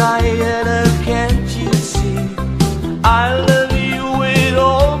 Oh, Diana, can't you see? I love you with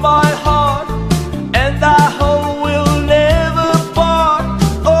all my heart, and I hope we'll never part.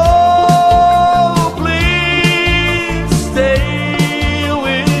 Oh, please stay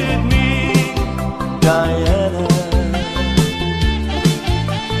with me, Diana.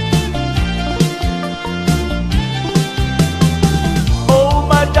 Oh,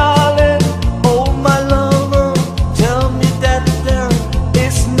 my darling, oh, my lover,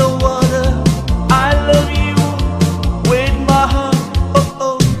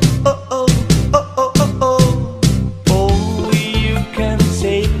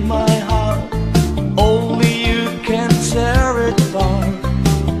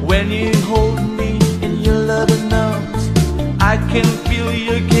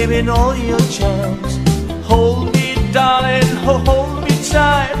 you're giving all your charms. Hold me, darling, hold me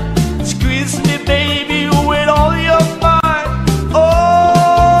tight. Squeeze me, baby, with all your might.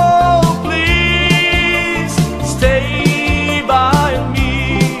 Oh, please stay by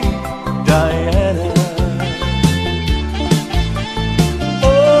me, Diana.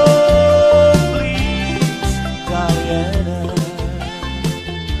 Oh, please, Diana.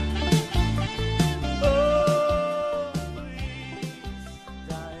 Oh, please,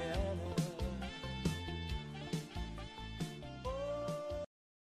 Diana.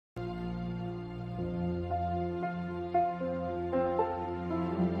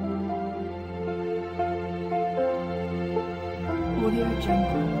 Audio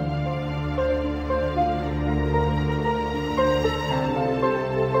Jungle.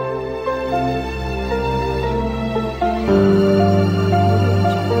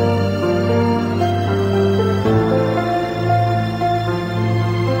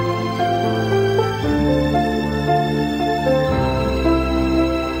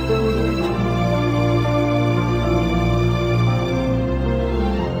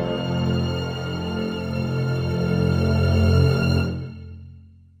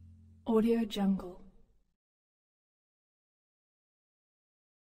 Audio Jungle.